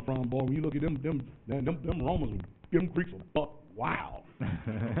we come from, boy. When you look at them Romans, them Greeks are buck wow.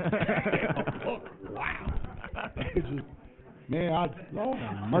 Wow. It's just, man, Lord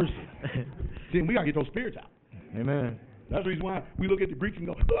have mercy. See, we got to get those spirits out. Amen. That's the reason why we look at the Greeks and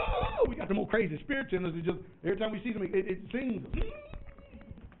go, oh, we got the more crazy spirits in us. It's just, every time we see them, it sings.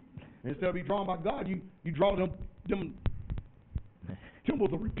 Instead of being drawn by God, you draw them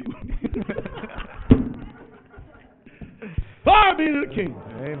symbols of rebuke. Glory be to the King.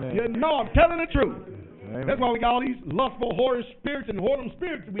 Amen. You know I'm telling the truth. Amen. That's why we got all these lustful, whorish spirits and whoredom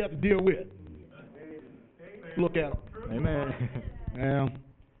spirits that we have to deal with. Look at them. Amen. Now,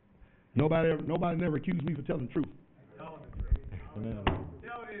 nobody never accused me for telling the truth. Amen.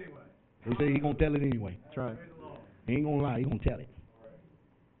 They say he's going to tell it anyway. That's right. He ain't going to lie. He's going to tell it.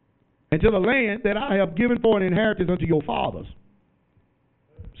 And to the land that I have given for an inheritance unto your fathers.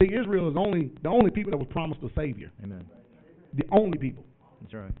 See, Israel is the only people that was promised a Savior. Amen. The only people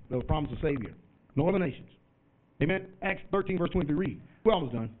That's right. that was promised a Savior. No other nations. Amen. Acts 13, verse 23. Read. We're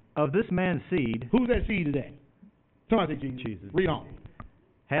almost done. Of this man's seed Who's that seed today? Somebody say Jesus. Jesus. Read on.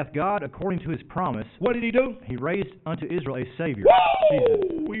 hath God, according to his promise, What did he do? he raised unto Israel a Savior. Woo!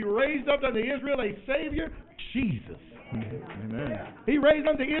 Jesus. We raised up unto Israel a Savior, Jesus. Amen. He raised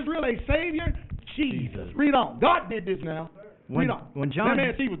unto Israel a Savior, Jesus. Read on. God did this now. Read on. When John, that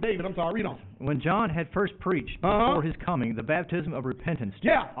man seed was David. I'm sorry. Read on. when John had first preached before his coming the baptism of repentance to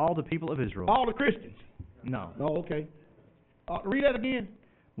all the people of Israel. All the Christians. No. Oh, okay. Read that again.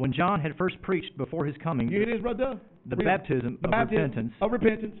 When John had first preached before his coming You hear this, brother? the Read baptism on. of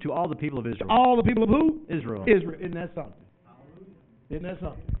repentance To to all the people of Israel. all the people of who? Israel. Israel. Isn't that something? Isn't that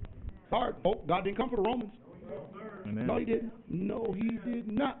something? Sorry, folks. God didn't come for the Romans. Amen. No, he didn't. No, he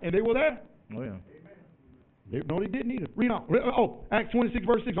did not. And they were there. Oh, yeah. No, they didn't either. Read on. Oh, Acts 26,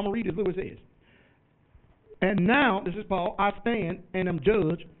 verse 6. I'm going to read this. Look what it says. And now, this is Paul, I stand and am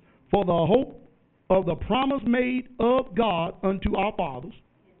judged for the hope of the promise made of God unto our fathers,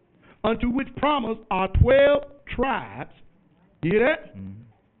 unto which promise are 12 tribes. You hear that?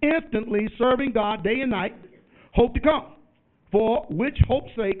 Mm-hmm. Instantly serving God day and night, hope to come. For which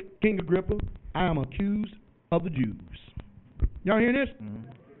hope's sake, King Agrippa, I am accused of the Jews. Y'all hear this? Mm-hmm.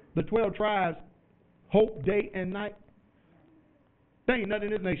 The 12 tribes hope day and night. There ain't nothing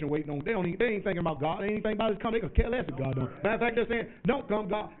in this nation waiting on. They ain't thinking about God. They ain't thinking about His coming. They could care less if God don't. Matter of fact, they're saying, "Don't come,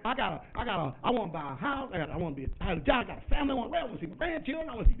 God. I want to buy a house. I want to have a job. I got a family. I want to see my grandchildren.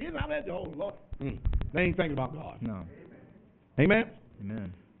 I want to see this. I want to see oh Lord." They ain't thinking about God. No. Amen.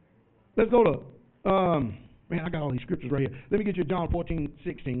 Amen. Let's go to man. I got all these scriptures right here. Let me get you John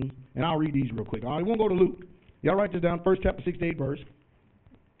 14:16, and I'll read these real quick. All right, we'll go to Luke. Y'all write this down. First chapter 68 verse.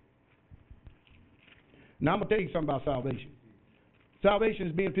 Now I'm gonna tell you something about salvation. Salvation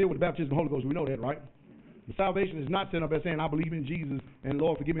is being filled with the baptism of the Holy Ghost. We know that, right? The salvation is not sitting up there saying, "I believe in Jesus and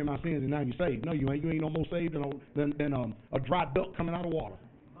Lord, forgive me my sins, and now you're saved." No, you ain't. You ain't no more saved than a dry duck coming out of water.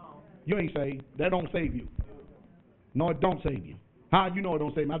 You ain't saved. That don't save you. No, it don't save you. How you know it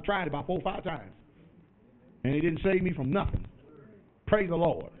don't save me? I've tried it about 4 or 5 times, and it didn't save me from nothing. Praise the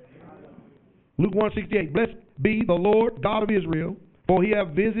Lord. Luke 1:68. Blessed be the Lord God of Israel, for He hath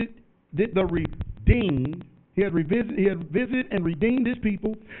visited the redeemed. He had visited and redeemed His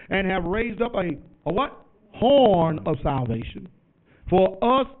people, and have raised up a what? Horn of salvation for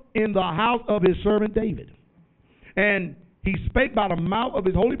us in the house of His servant David. And He spake by the mouth of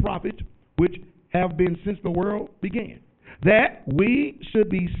His holy prophets, which have been since the world began, that we should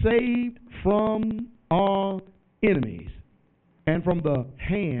be saved from our enemies and from the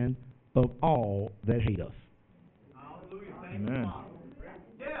hand of all that hate us. Amen.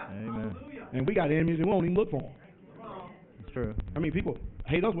 Amen. And we got enemies and we won't even look for them. It's true. I mean, people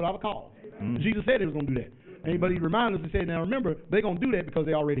hate us without a cause. Mm. Jesus said He was going to do that. Anybody remind us and said, now remember, they're going to do that because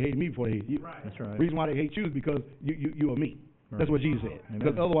they already hated me before they hated you. That's right. The reason why they hate you is because you are me. Right. That's what Jesus said. Amen.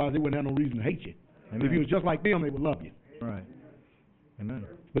 Because otherwise they wouldn't have no reason to hate you. Amen. If you was just like them, they would love you. Right. Amen.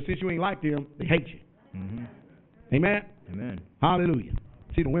 But since you ain't like them, they hate you. Mm-hmm. Amen? Amen. Hallelujah.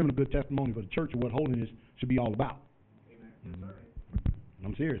 See, the women are good testimony for the church of what holiness should be all about. Mm-hmm.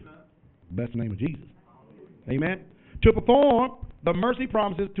 I'm serious. Bless the name of Jesus. Amen. To perform the mercy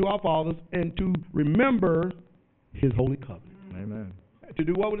promises to our fathers and to remember his holy covenant. Amen. To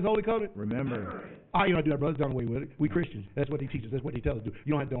do what with his holy covenant? Remember. You don't do that, brother. Done away with it. We Christians. That's what they teach us. That's what they tell us to do.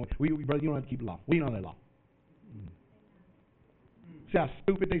 You don't have to. Brother, you don't have to keep the law. We know that law. See how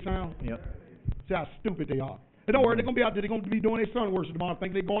stupid they sound? Yep. See how stupid they are. And don't worry, they're going to be out there. They're going to be doing their sun worship tomorrow,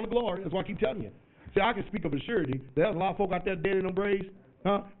 thinking they're going to glory. That's why I keep telling you. See, I can speak of a surety. There's a lot of folk out there dead in them graves.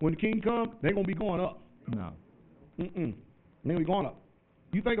 When the king comes, they're going to be going up. No. They're going to be going up.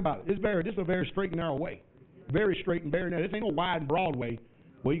 You think about it. This is a very straight and narrow way. Very straight and very narrow. This ain't no wide and broad way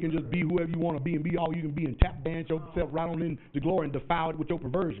where you can just be whoever you want to be and be all you can be and tap dance yourself right on into glory and defile it with your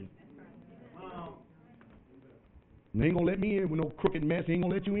perversion. And they ain't going to let me in with no crooked mess. He ain't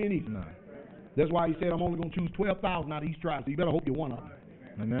going to let you in either. No. That's why he said, I'm only going to choose 12,000 out of these tribes, so you better hope you're one of them.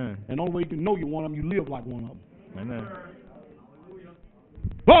 Amen. And the only way you can know you're one of them, you live like one of them. Amen.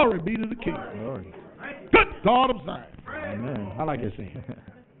 Glory be to the King. Glory. Good God of Zion. Amen. I like that saying.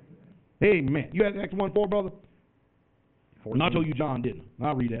 Amen. You had Acts 1:4, brother? 14. And I told you John didn't.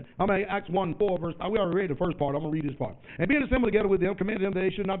 I'll read that. I'm at Acts 1:4, verse. We already read the first part. I'm going to read this part. And being assembled together with them, commanded them that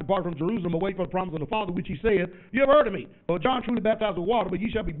they should not depart from Jerusalem, away from the promise of the Father, which he said, you have heard of me. For John truly baptized with water, but ye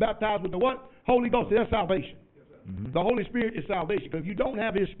shall be baptized with the what? Holy Ghost. That's salvation. Mm-hmm. The Holy Spirit is salvation. Because if you don't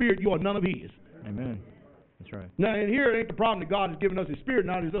have his Spirit, you are none of his. Amen. That's right. Now, and here it ain't the problem that God has given us his Spirit.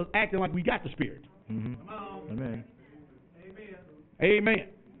 Now it's us acting like we got the Spirit. Mm-hmm. Amen. Amen.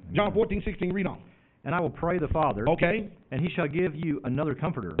 John 14:16, read on. And I will pray the Father. Okay. And he shall give you another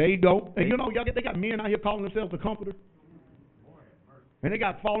comforter. There you go. And you know, they got men out here calling themselves the comforter. And they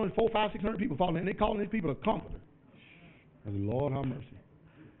got following 400, 500, 600 people following, and they calling these people a comforter. Lord have mercy.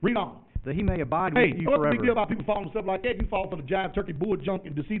 Read on. That he may abide with you what's forever. the big deal about people following stuff like that? You fall for the jive, turkey, bull, junk,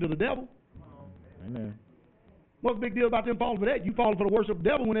 and deceit of the devil. Amen. What's the big deal about them falling for that? You falling for the worship of the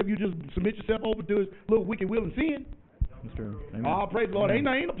devil whenever you just submit yourself over to his little wicked will and sin. That's true. Amen. Oh, praise the Lord.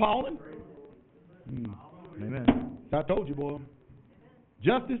 Ain't appalling. Amen. I told you, boy.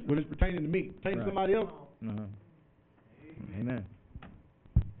 Justice when it's pertaining to me. Pertaining to somebody else. Uh-huh. Amen.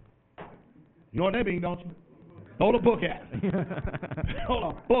 You know what that means, don't you? Hold a book out.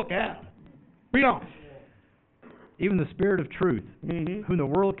 Hold a book out. Read on. Even the Spirit of truth, whom the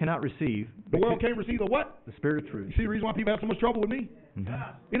world cannot receive. The world can't receive the what? The Spirit of truth. You see the reason why people have so much trouble with me?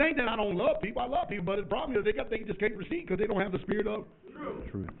 Mm-hmm. It ain't that I don't love people. I love people, but the problem is they just can't receive because they don't have the Spirit of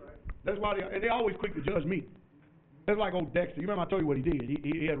truth. That's why they always quick to judge me. That's like old Dexter. You remember I told you what he did?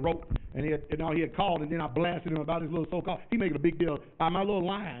 He had wrote and he had called, and then I blasted him about his little so-called. He making a big deal out my little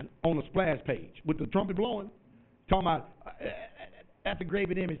line on the splash page with the trumpet blowing, talking about that's a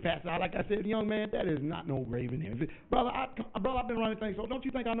graven image, Pastor. Like I said, young man, that is not no graven image, brother. I've been running things, so don't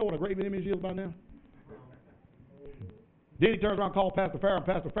you think I know what a graven image is by now? Then he turns around and calls Pastor Farrell.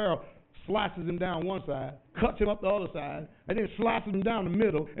 Pastor Farrell slices him down one side, cuts him up the other side, and then slices him down the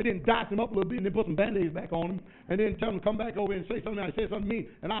middle, and then dices him up a little bit, and then puts some Band-Aids back on him, and then tell him to come back over and say something. I said something to me,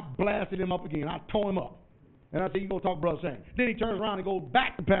 and I blasted him up again. I tore him up. And I said, you go talk to Brother Shane. Then he turns around and goes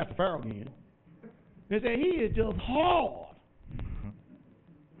back to Pastor Farrell again. And said, he is just hard.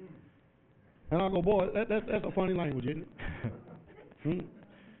 And I go, boy, that's a funny language, isn't it?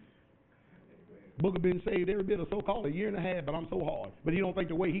 Booker been saved every bit of so-called a year and a half, but I'm so hard. But he don't think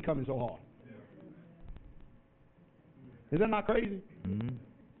the way he coming so hard. Is that not crazy? Mm-hmm.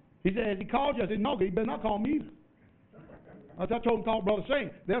 He said, has he called you? I said, no, he better not call me either. I told him to call Brother Shane.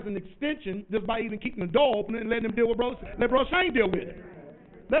 There's an extension just by even keeping the door open and letting him deal with let Brother Shane deal with it.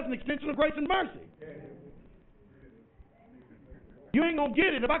 That's an extension of grace and mercy. You ain't going to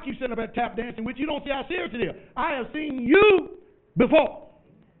get it if I keep sitting up at tap dancing with you. You don't see how serious it is. I have seen you before.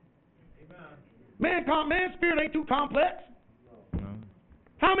 Man, spirit ain't too complex. No.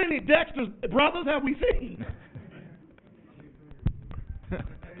 How many Dexter's brothers have we seen?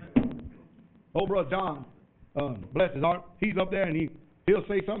 Old brother John, bless his heart, he's up there and he'll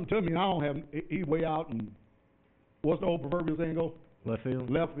say something to me and I don't have him. He's way out and what's the old proverbial saying go? Left field.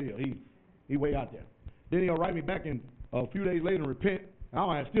 Left field. He way out there. Then he'll write me back in a few days later and repent.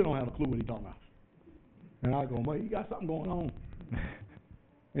 I still don't have a clue what he's talking about. And I go, man, you got something going on.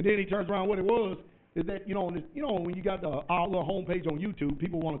 And then he turns around. What it was is that when you got our little homepage on YouTube,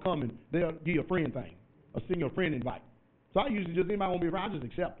 people want to come and they'll give you a friend thing, send you a friend invite. So I usually just anybody want to be around, I just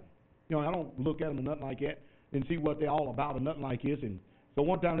accept them. I don't look at them or nothing like that and see what they're all about or nothing like this. And so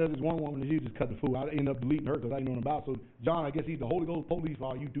one time there was one woman that she just cut the fool. I ended up deleting her because I didn't know about. So John, I guess he's the Holy Ghost police for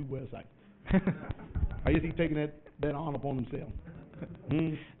our YouTube website. I guess he's taking that honor upon himself.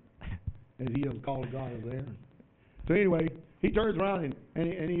 As he was called God over there. So anyway, he turns around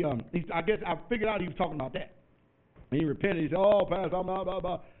and he I guess I figured out he was talking about that. And he repented. He said, "Oh, Pastor, blah, blah,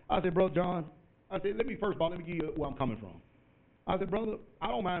 blah." I said, "Brother John," I said, let me give you where I'm coming from. I said, "Brother, I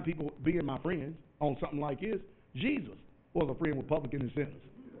don't mind people being my friends on something like this. Jesus was a friend with publicans and sinners.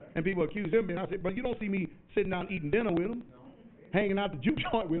 And people accuse him, and I said, but you don't see me sitting down eating dinner with him, hanging out the juke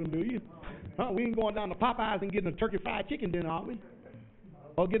joint with him, do you? We ain't going down to Popeyes and getting a turkey fried chicken dinner, are we?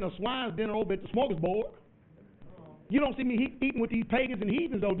 Or getting a swine's dinner over at the smorgasbord. You don't see me eating with these pagans and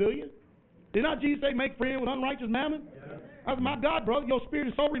heathens, though, do you? Did not Jesus say, make friends with unrighteous mammon? I said, my God, brother, your spirit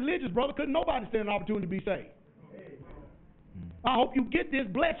is so religious, brother, couldn't nobody stand an opportunity to be saved. I hope you get this.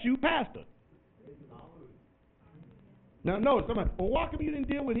 Bless you, Pastor. Now, notice, somebody, well, why come you didn't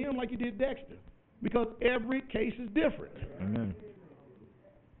deal with him like you did Dexter? Because every case is different. Amen.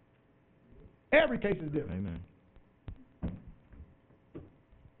 Every case is different. Amen.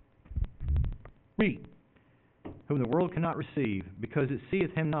 Read. Whom the world cannot receive, because it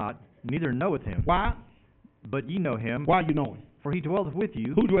seeth him not, neither knoweth him. Why? But ye know him. Why you know him? For he dwelleth with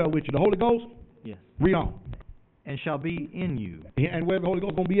you. Who dwell with you? The Holy Ghost? Yes. Read on. And shall be in you. And where the Holy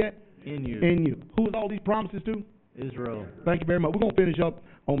Ghost going to be at? In you. In you. Who is all these promises to? Israel. Thank you very much. We're going to finish up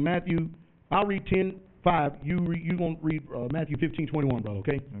on Matthew. I'll read 10:5. You're going to read Matthew 15:21, brother,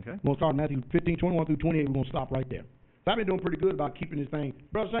 okay? Okay. We're going to start Matthew 15:21 through 28. We're going to stop right there. So I've been doing pretty good about keeping this thing.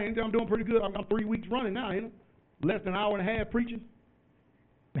 Brother Shane, I'm doing pretty good. I'm 3 weeks running now, ain't I? Less than an hour and a half preaching.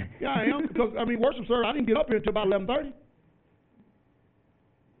 Yeah, I am. Because, worship service, I didn't get up here until about 11:30.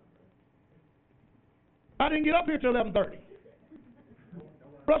 I didn't get up here until 11:30.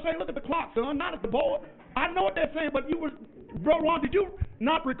 Brother Shane, look at the clock, son, not at the board. I know what they're saying, but Brother Ron, did you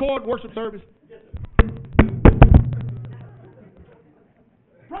not record worship service?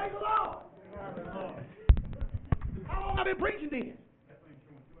 Praise the Lord. How long have I been preaching then?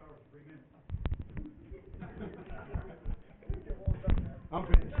 I'm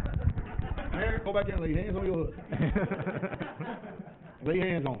finished. Mary, go back there and lay hands on your husband. Lay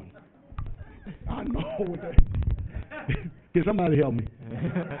hands on him. I know what that. Can somebody help me?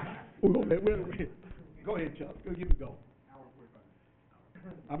 Go ahead, Chuck. Go give it a go.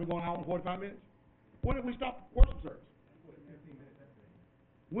 I've been going an hour and 45 minutes. When did we stop worship service?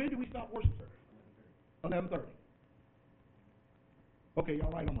 When did we stop worship service? 11:30. Okay,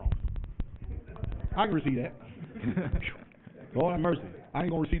 y'all right, I'm wrong. I can receive that. Lord have mercy. I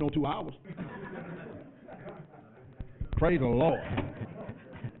ain't going to receive no 2 hours. Praise the Lord.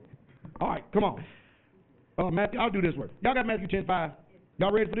 All right, come on. Matthew, I'll do this one. Y'all got Matthew 10:5.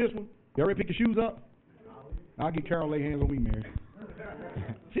 Y'all ready for this one? Y'all ready to pick your shoes up? I'll get Carol to lay hands on me, Mary.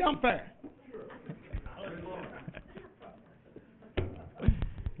 See, I'm fair.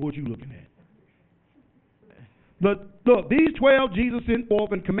 What you looking at? Look, these 12 Jesus sent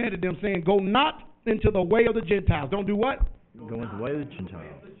forth and commanded them, saying, go not into the way of the Gentiles. Don't do what? Go into the way of the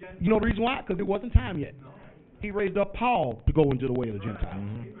Gentiles. You know the reason why? Because it wasn't time yet. He raised up Paul to go into the way of the Gentiles.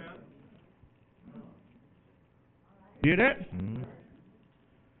 Mm-hmm. Hear that? Mm-hmm.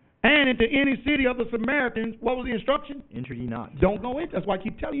 And into any city of the Samaritans, what was the instruction? Enter ye not. Don't go in. That's why I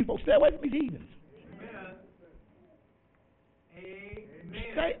keep telling you folks, stay away from these heathens. Amen.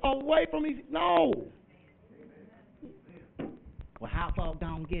 Stay away from these. No. Well, how folks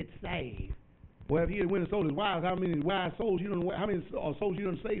don't get saved? Well, if he had went and sold his wives, how many wise souls you done? How many souls you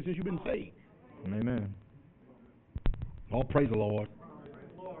done saved since you've been saved? Amen. Oh, praise the Lord.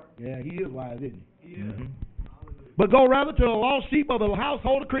 Yeah, he is wise, isn't he? Mm-hmm. But go rather to the lost sheep of the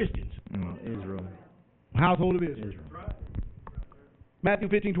household of Christians. Israel. Household of Israel. Matthew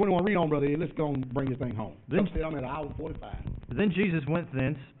 15:21. Read on, brother. Let's go and bring this thing home. I'm at an hour and 45. Then Jesus went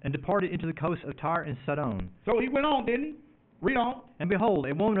thence and departed into the coast of Tyre and Sidon. So he went on, didn't he? Read on. And behold,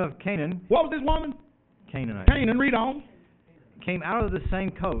 a woman of Canaan. What was this woman? Canaanite. Canaan. Read on. Came out of the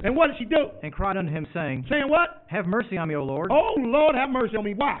same coast. And what did she do? And cried unto him, saying. Saying what? Have mercy on me, O Lord. Oh, Lord, have mercy on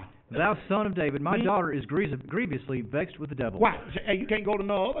me. Why? Thou son of David, my daughter is grievously vexed with the devil. Why? Hey, you can't go to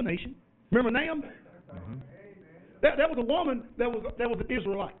no other nation. Remember Nahum? Mm-hmm. That was a woman that was an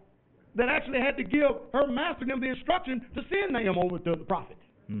Israelite that actually had to give her master them the instruction to send Nahum over to the prophet.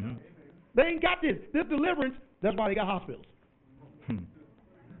 Mm-hmm. They ain't got this deliverance. That's why they got hospitals.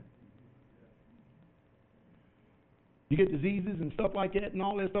 You get diseases and stuff like that and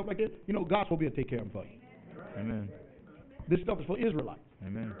all that stuff like that. You know, God's supposed to be able to take care of them for you. Amen. This stuff is for Israelites.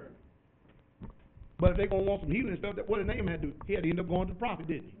 Amen. But if they're going to want some healing and stuff, what did Nahum had to do? He had to end up going to the prophet,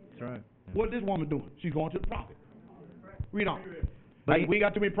 didn't he? That's right. Yeah. What is this woman doing? She's going to the prophet. Read on. But we ain't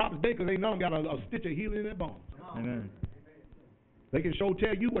got too many prophets today because they none got a stitch of healing in their bones. Amen. They can tell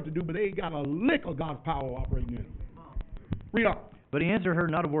you what to do, but they ain't got a lick of God's power operating in them. Read on. But he answered her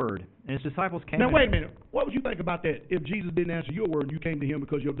not a word. And his disciples came. Now, wait a minute. What would you think about that if Jesus didn't answer your word and you came to him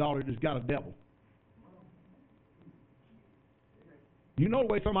because your daughter just got a devil? You know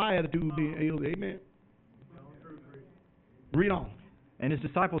the way some of our attitude would be. Amen. Read on. And his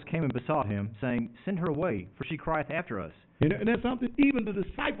disciples came and besought him, saying, Send her away, for she crieth after us. And that's something, even the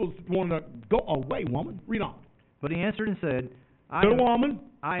disciples wanted to go away, woman. Read on. But he answered and said, To the woman.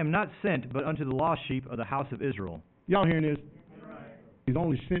 I am not sent, but unto the lost sheep of the house of Israel. Y'all hearing this? He's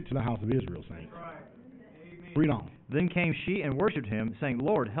only sent to the house of Israel, saints. Read on. Then came she and worshipped him, saying,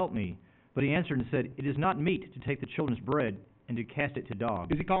 Lord, help me. But he answered and said, It is not meet to take the children's bread and to cast it to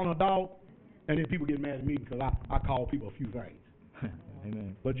dogs. Is he calling a dog? And then people get mad at me because I call people a few things.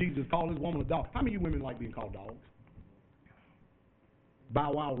 Amen. But Jesus called this woman a dog. How many of you women like being called dogs?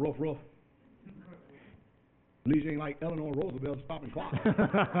 Bow wow, rough. At least you ain't like Eleanor Roosevelt stopping clock.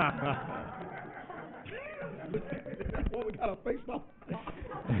 What we got a face off?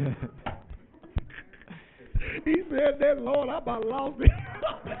 He said that, Lord, I about lost it.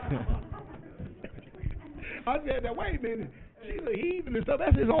 I said that, wait a minute. She's a heathen and stuff.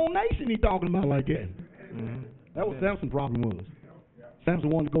 That's his own nation he talking about like that. Mm-hmm. That was Samson's problem was. Samson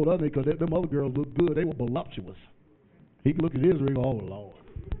wanted to go the other way because them other girls looked good. They were voluptuous. He could look at Israel and go, oh, Lord.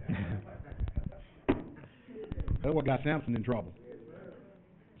 That's what got Samson in trouble.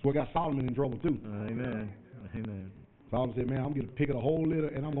 That's what got Solomon in trouble, too. Amen. Amen. Solomon said, man, I'm going to pick it a whole litter,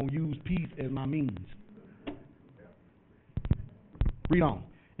 and I'm going to use peace as my means. Read on.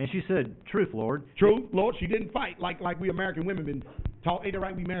 And she said, Truth, Lord. Truth, Lord. She didn't fight like we American women been taught. Ain't it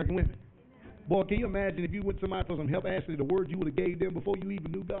right we American women? Boy, can you imagine if you went to somebody for some help, asked you the words you would have gave them before you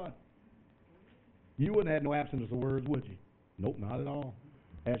even knew God? You wouldn't have no absence of words, would you? Nope, not at all.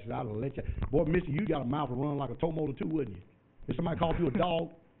 Actually, I'd have let you. Boy, Missy, you got a mouth to run like a tow motor too, wouldn't you? If somebody called you a dog,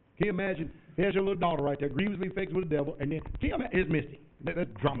 can you imagine? There's your little daughter right there, grievously vexed with the devil, and then, can you imagine? It's Misty.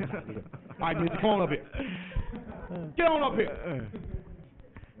 Let's dramatize it. All right, Misty, come on up here. Get on up here.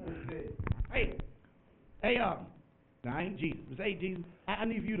 Hey, now I ain't Jesus. But say, Jesus, I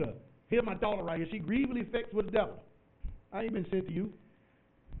need for you to hear my daughter right here. She grievously vexed with the devil. I ain't been sent to you.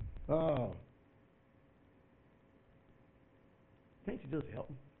 Can't you just help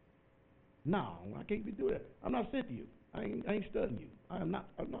me? No, I can't be doing that. I'm not sent to you. I ain't studying you. I'm not.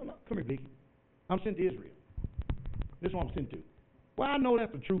 Come here, Vicky. I'm sent to Israel. This is what I'm sent to. Well, I know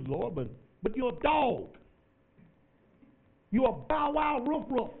that's the truth, Lord, but you're a dog. You're a bow wow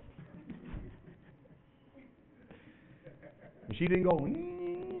roof. And she didn't go,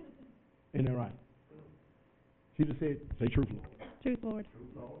 Isn't that right? She just said, say truth, Lord. Truth, Lord.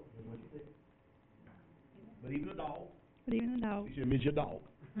 But even a dog. But even a dog. She said, admit your dog.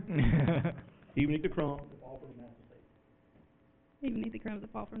 Even eat the crumbs that fall from the master's table. Even eat the crumbs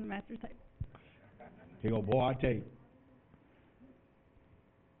that fall from the master's table. He go, boy, I tell you.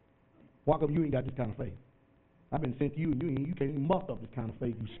 Why come you ain't got this kind of faith? I've been sent to you, and you can't even muster up this kind of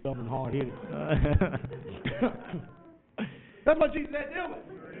faith, you stubborn, hard-headed. That's what Jesus said, do it.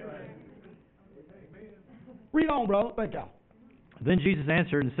 Read on, brother. Thank y'all. Then Jesus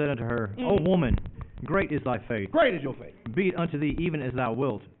answered and said unto her, O woman, great is thy faith. Great is your faith. Be it unto thee even as thou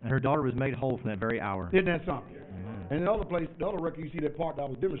wilt. And her daughter was made whole from that very hour. Isn't that something? And in the other place, the other record, you see that part that I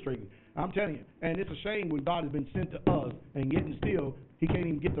was demonstrating. I'm telling you, and it's a shame when God has been sent to us, and yet and still, he can't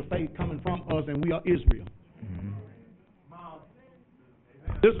even get the faith coming from us, and we are Israel. Mm-hmm.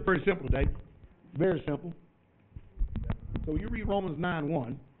 This is pretty simple today. Very simple. So you read Romans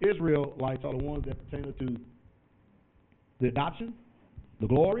 9:1. Israelites are the ones that pertain to the adoption, the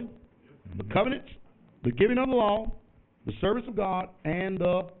glory, the covenants, the giving of the law, the service of God, and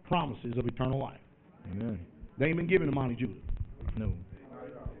the promises of eternal life. Amen. They ain't been given to Monty Judah. No.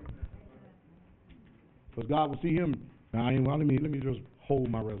 Because God will see him. Now, let me just hold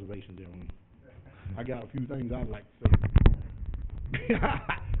my reservation there. I got a few things I'd like to say.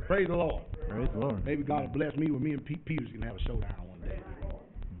 Praise the Lord. Praise the Lord. Maybe God will bless me with me and Pete Peters can have a showdown one day.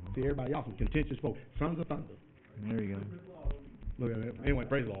 Mm-hmm. See, everybody, y'all some contentious folks. Sons of thunder. There you go. Look at that. Anyway,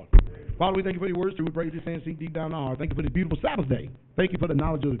 praise the Lord. Father, we thank you for your words. We praise this and seek deep down in our heart. Thank you for this beautiful Sabbath day. Thank you for the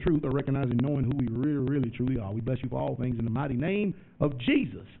knowledge of the truth, of recognizing, knowing who we really, really, truly are. We bless you for all things in the mighty name of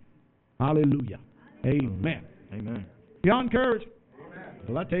Jesus. Hallelujah. Amen. Amen. Y'all encouraged?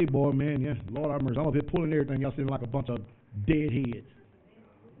 Well, I tell you, boy, man, yeah, Lord have mercy. I'm up here pulling everything. Y'all sitting like a bunch of dead heads.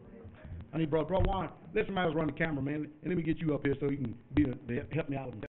 I need Brother Warren, let somebody else run the camera, man, and let me get you up here so you can help me out.